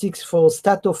statistics for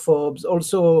statophobes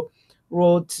also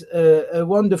wrote a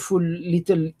wonderful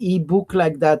little e-book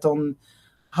like that on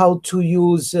how to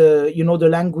use, you know, the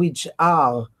language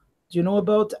R. Do you know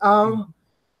about R?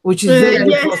 Which is very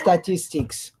good for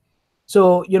statistics.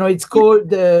 So, you know, it's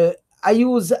called, I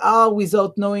use R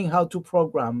without knowing how to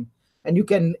program. And you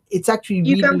can, it's actually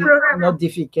really not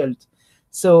difficult.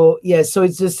 So, yeah, so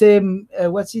it's the same,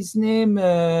 what's his name?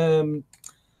 Denis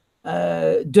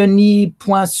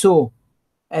Poinceau.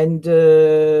 And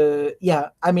yeah,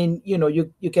 I mean, you know,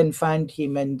 you can find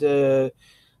him. And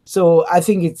so I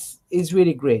think it's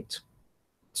really great.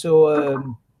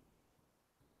 So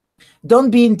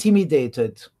don't be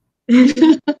intimidated.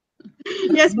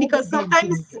 Yes, because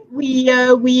sometimes we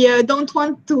don't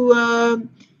want to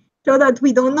show that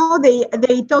we don't know.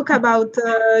 They talk about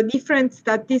different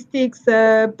statistics,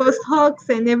 post hocs,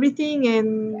 and everything,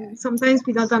 and sometimes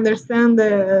we don't understand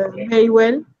very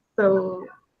well. So,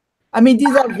 I mean,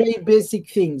 these are very basic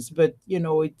things, but you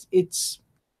know, it's.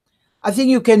 I think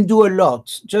you can do a lot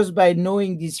just by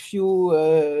knowing these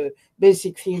few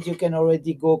basic things. You can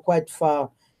already go quite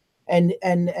far. And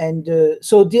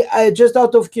so just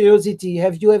out of curiosity,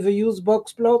 have you ever used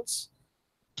box plots?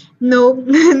 No,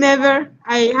 never.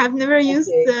 I have never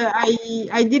used.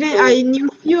 I didn't. I knew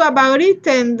few about it,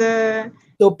 and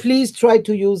so please try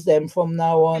to use them from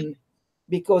now on,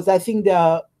 because I think they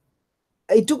are.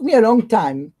 It took me a long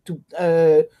time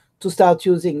to start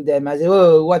using them. I said,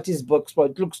 "Oh, what is box plot?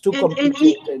 It looks too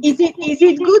complicated." And is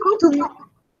it good to,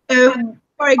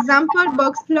 for example,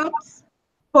 box plots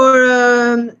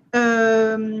for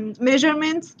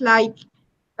measurements like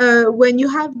when you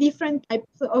have different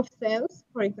types of cells,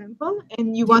 for example,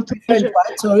 and you want to measure.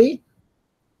 What? Sorry.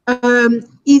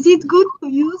 Is it good to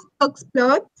use box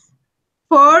plots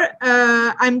for?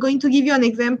 I'm going to give you an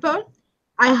example.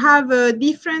 I have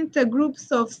different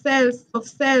groups of cells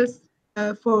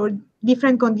for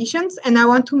different conditions, and I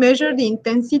want to measure the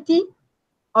intensity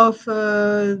of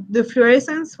the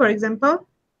fluorescence, for example.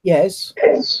 Yes.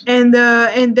 And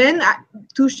then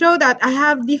to show that I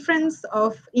have difference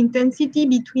of intensity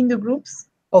between the groups.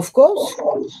 Of course.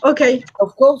 Okay.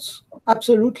 Of course.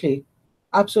 Absolutely.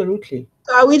 Absolutely.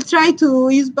 So I will try to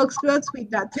use box plots with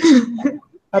that.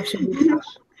 Absolutely.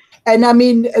 And I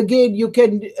mean, again, you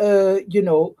can, you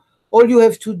know, all you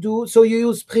have to do. So you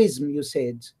use Prism, you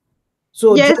said.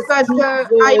 So yes,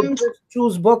 just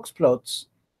choose box plots.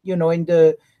 You know,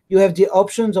 you have the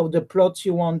options of the plots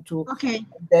you want to. Okay.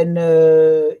 Then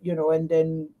you know, and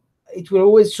then it will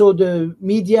always show the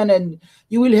median, and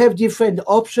you will have different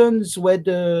options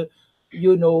whether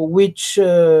you know which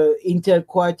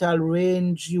interquartile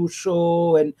range you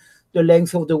show, and the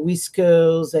length of the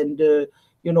whiskers, and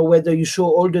you know whether you show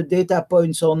all the data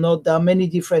points or not. There are many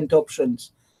different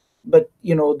options, but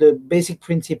you know the basic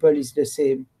principle is the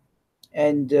same.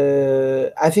 And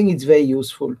I think it's very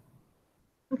useful.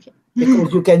 Okay.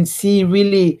 Because you can see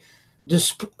really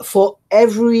for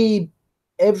every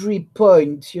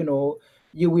point, you know,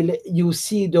 you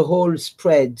see the whole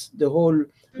spread, the whole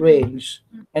range,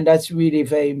 and that's really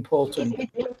very important.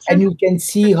 And you can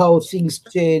see how things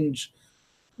change,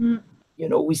 you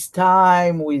know, with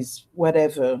time, with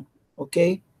whatever.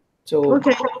 Okay, so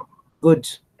okay, good.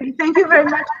 Thank you very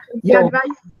much for the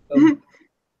advice.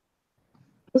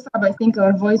 I think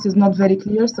our voice is not very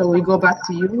clear, so we go back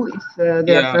to you if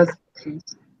there are first questions.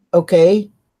 Okay.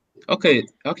 Okay,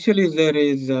 actually there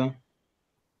is,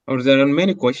 or there are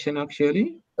many questions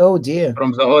actually. Oh dear.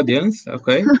 From the audience,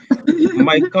 okay.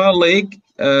 My colleague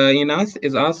Inas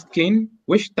is asking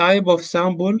which type of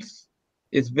samples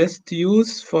is best to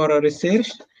use for a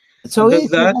research. Sorry, say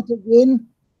that again.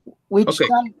 Which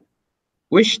type?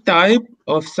 Which type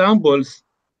of samples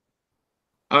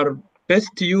are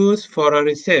best to use for a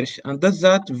research, and does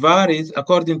that varies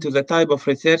according to the type of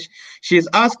research? She's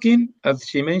asking, as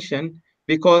she mentioned,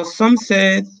 because some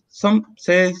says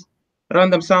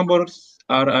random samples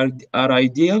are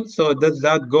ideal. So does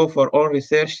that go for all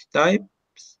research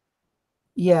types?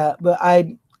 Yeah, but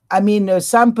I mean, a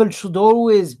sample should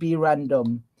always be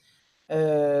random.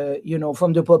 You know,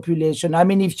 from the population. I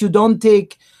mean, if you don't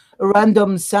take a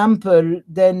random sample,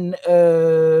 then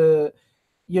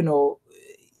you know,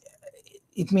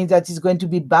 it means that it's going to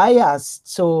be biased,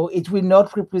 so it will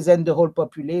not represent the whole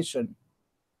population.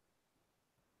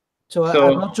 So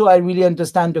I'm not sure I really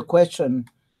understand the question.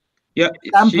 Yeah,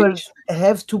 samples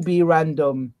have to be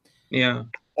random. Yeah.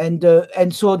 And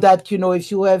so that, you know, if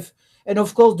you have, and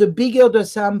of course, the bigger the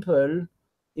sample,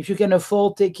 if you can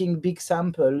afford taking big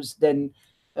samples, then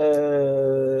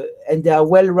and they are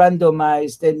well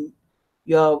randomized, then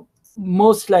you're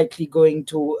most likely going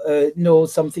to know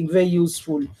something very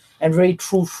useful and very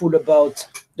truthful about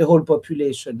the whole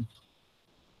population.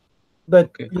 But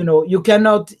Okay. you know, you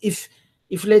cannot, if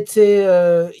let's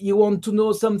say you want to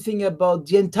know something about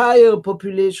the entire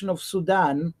population of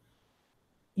Sudan,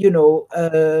 you know,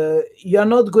 you're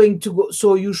not going to go.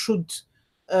 So you should,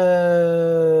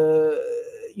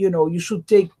 you know, you should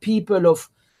take people of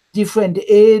different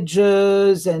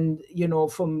ages and, you know,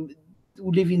 from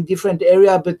who live in different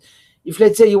area. But if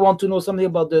let's say you want to know something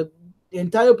about the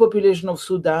entire population of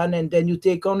Sudan, and then you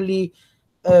take only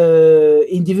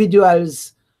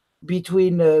individuals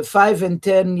between 5 and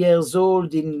 10 years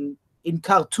old in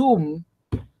Khartoum,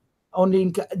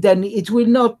 only then it will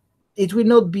not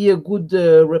be a good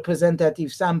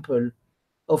representative sample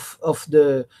of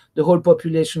the whole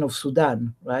population of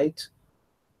Sudan, right?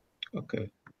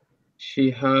 Okay.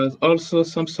 She has also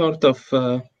some sort of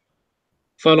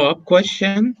follow-up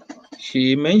question.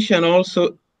 She mentioned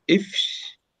also if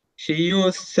she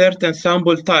used certain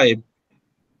sample type,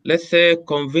 let's say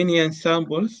convenient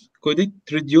samples, could it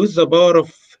reduce the power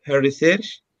of her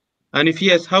research? And if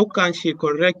yes, how can she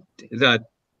correct that?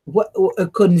 What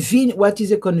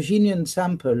is a convenient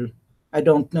sample? I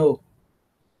don't know.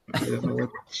 I don't know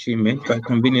what she meant by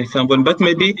convenient sample, but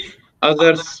maybe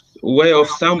others way of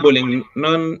sampling,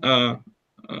 not,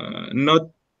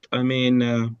 I mean,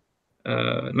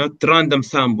 not random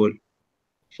sample.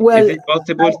 Is Well, it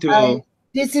possible to?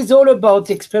 this is all about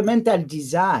experimental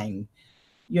design,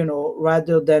 you know,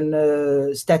 rather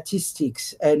than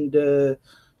statistics. And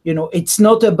you know, it's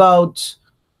not about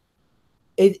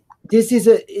it. This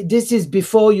is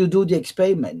before you do the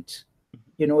experiment.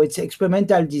 You know, it's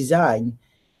experimental design.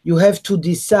 You have to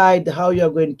decide how you're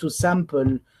going to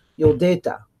sample your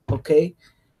data. Okay,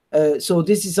 so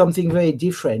this is something very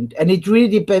different, and it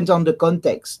really depends on the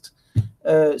context.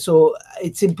 So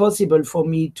it's impossible for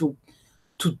me to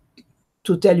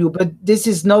tell you, but this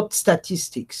is not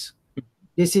statistics.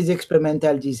 This is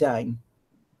experimental design.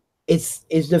 It's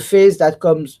the phase that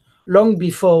comes long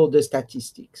before the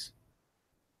statistics.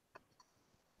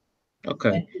 Okay.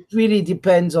 And it really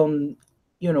depends on,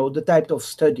 you know, the type of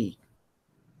study.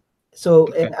 So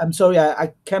Okay. I'm sorry,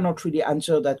 I cannot really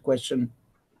answer that question.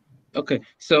 Okay,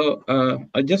 so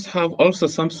I just have also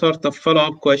some sort of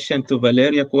follow-up question to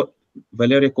Valeria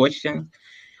question.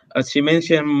 As she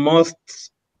mentioned,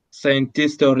 most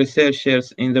scientists or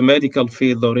researchers in the medical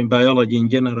field or in biology in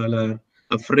general are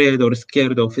afraid or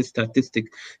scared of statistics.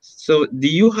 So do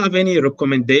you have any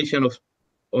recommendation of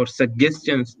or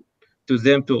suggestions to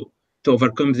them to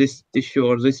overcome this issue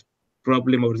or this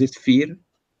problem or this fear?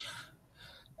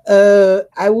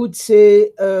 I would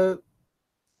say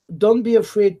don't be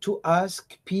afraid to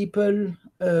ask people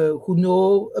who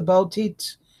know about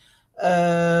it.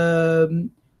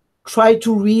 Try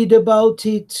to read about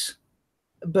it,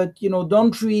 but you know,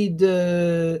 don't read.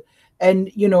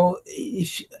 And you know,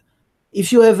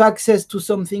 if you have access to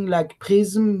something like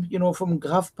Prism, you know, from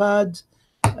GraphPad,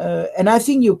 and I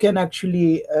think you can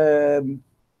actually a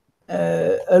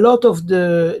lot of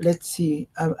the. Let's see.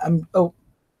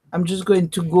 I'm just going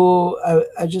to go.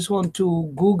 I just want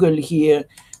to Google here.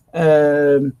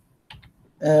 GraphPad.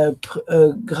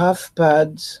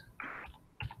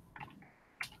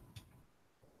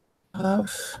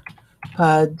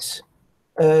 GraphPad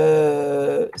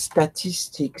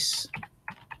statistics.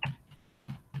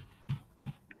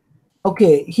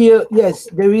 Okay, here, yes,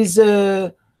 there is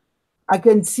a. I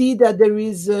can see that there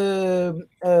is a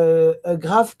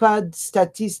GraphPad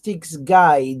statistics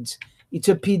guide. It's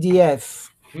a PDF.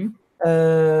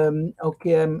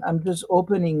 Okay, I'm just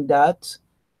opening that.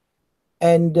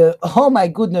 And oh my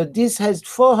goodness, this has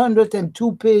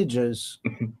 402 pages.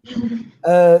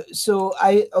 So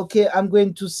I'm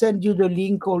going to send you the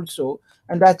link also,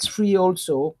 and that's free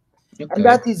also. Okay. And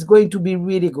that is going to be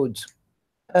really good.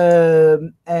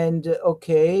 And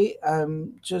okay,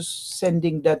 I'm just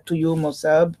sending that to you,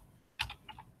 Mossab,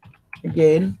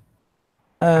 again.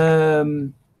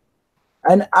 And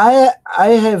I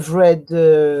have read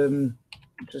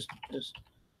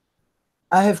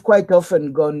I have quite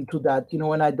often gone to that, you know,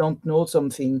 when I don't know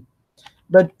something.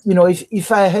 But you know, if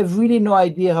I have really no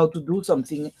idea how to do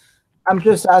something, I'm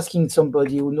just asking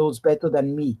somebody who knows better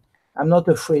than me. I'm not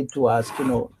afraid to ask, you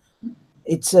know.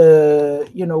 It's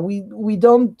you know, we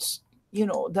don't, you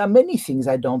know, there are many things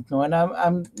I don't know, and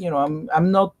I'm you know,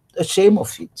 I'm not ashamed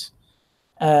of it.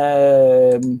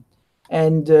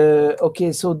 And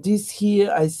okay, so this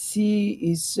here I see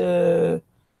is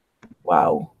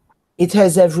wow, it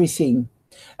has everything.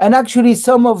 And actually,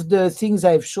 some of the things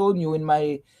I've shown you in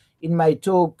my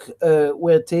talk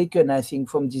were taken, I think,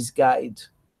 from this guide.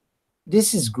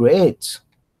 This is great.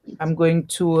 I'm going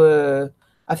to.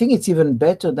 I think it's even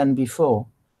better than before.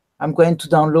 I'm going to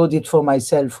download it for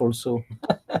myself also.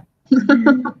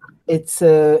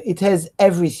 It has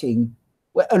everything,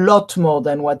 well, a lot more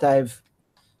than what I've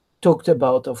talked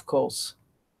about, of course.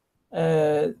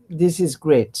 This is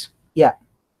great. Yeah.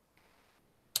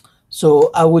 So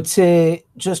I would say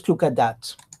just look at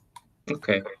that.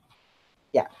 Okay.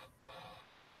 Yeah.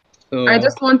 So, I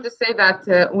just want to say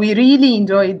that we really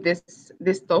enjoyed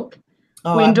this talk.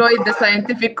 We enjoyed the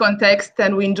scientific context,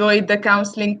 and we enjoyed the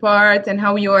counseling part and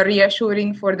how you are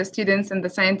reassuring for the students and the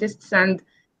scientists. And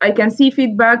I can see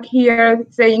feedback here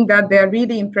saying that they are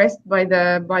really impressed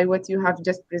by what you have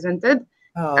just presented.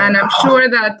 And I'm sure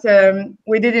that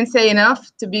we didn't say enough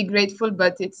to be grateful,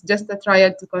 but it's just a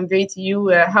trial to convey to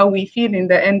you how we feel in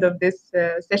the end of this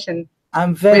session.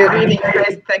 We're really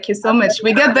impressed. Thank you so much.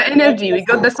 We got the energy, we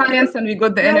got the science, and we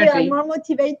got the energy. We are more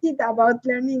motivated about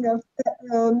learning of.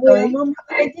 We are more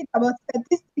motivated about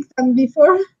statistics than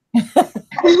before.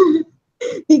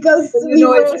 Because if you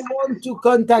want to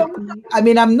contact me, I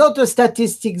mean, I'm not a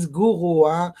statistics guru,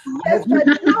 huh? Yes, but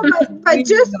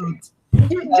just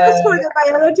for the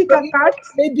biological part.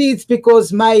 Maybe it's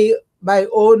because my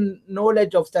own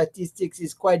knowledge of statistics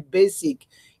is quite basic.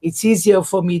 It's easier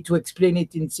for me to explain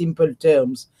it in simple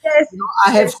terms. Yes.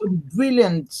 I have some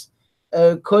brilliant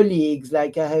colleagues.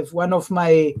 Like I have one of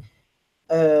my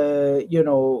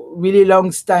really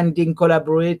long-standing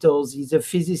collaborators. He's a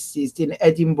physicist in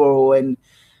Edinburgh, and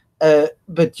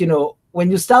but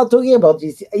when you start talking about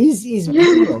this, he's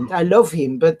brilliant. I love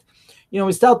him, but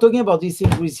we start talking about this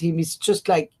thing with him. It's just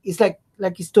like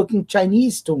he's talking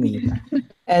Chinese to me,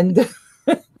 and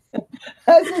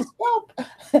I said, "Stop!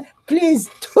 Please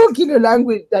talk in a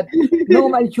language that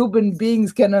normal human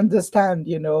beings can understand."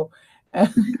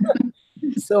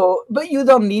 So, but you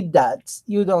don't need that.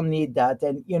 You don't need that,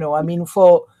 and I mean,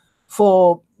 for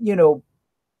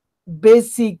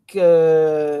basic.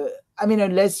 I mean,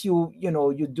 unless you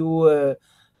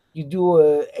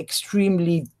do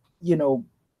extremely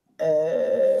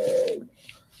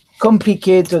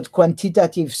complicated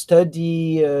quantitative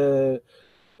study.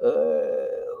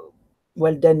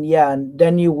 Well, then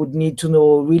then you would need to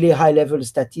know really high level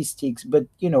statistics. But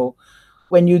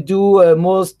when you do in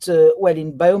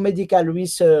biomedical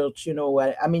research,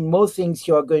 I mean, most things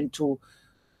you are going to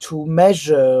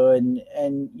measure and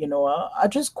are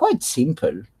just quite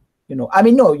simple. I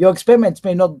mean, no, your experiments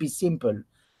may not be simple,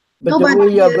 but the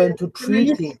way you are going to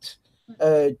treat it,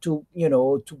 to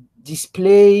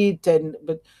display it,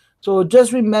 so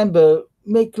just remember,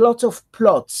 make lots of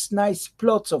plots, nice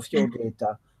plots of your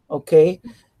data. Okay,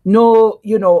 no,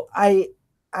 I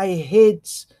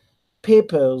hate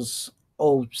papers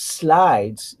or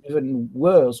slides, even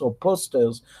worse, or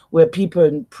posters where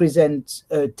people present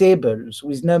tables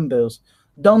with numbers.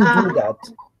 Don't do that.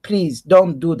 Please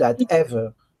don't do that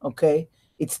ever. Okay,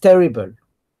 it's terrible.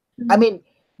 I mean,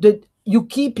 you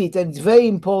keep it, and it's very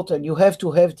important. You have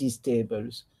to have these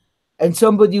tables, and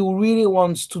somebody who really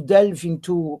wants to delve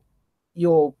into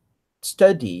your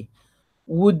study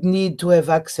would need to have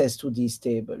access to these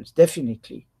tables,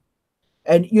 definitely.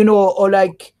 And or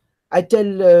like I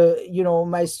tell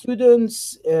my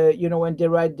students, when they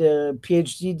write the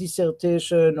PhD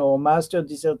dissertation or master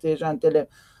dissertation, I tell them,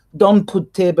 don't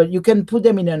put table. You can put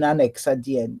them in an annex at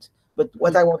the end. But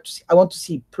what I want to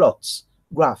see plots,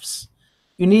 graphs.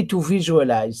 You need to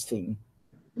visualize things.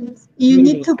 You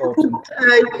need to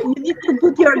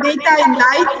put your data in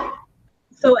light,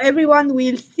 so everyone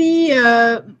will see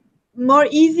more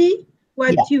easy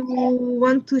what you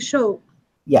want to show.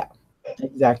 Yeah,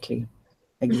 exactly.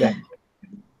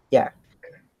 Yeah.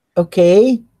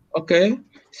 Okay.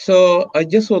 So I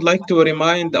just would like to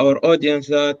remind our audience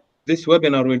that this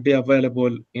webinar will be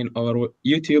available in our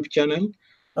YouTube channel.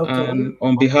 Okay. And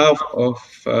on behalf of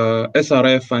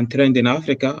SRF and Trend in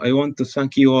Africa, I want to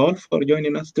thank you all for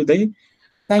joining us today.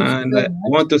 Thank you. And I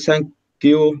want to thank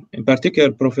you, in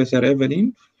particular, Professor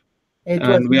Evelyne.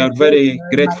 And we are very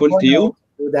grateful to you.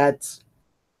 For that.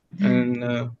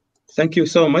 And thank you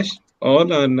so much, all,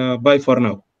 and bye for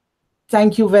now.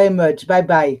 Thank you very much.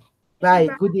 Bye-bye. Bye.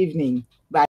 Good evening.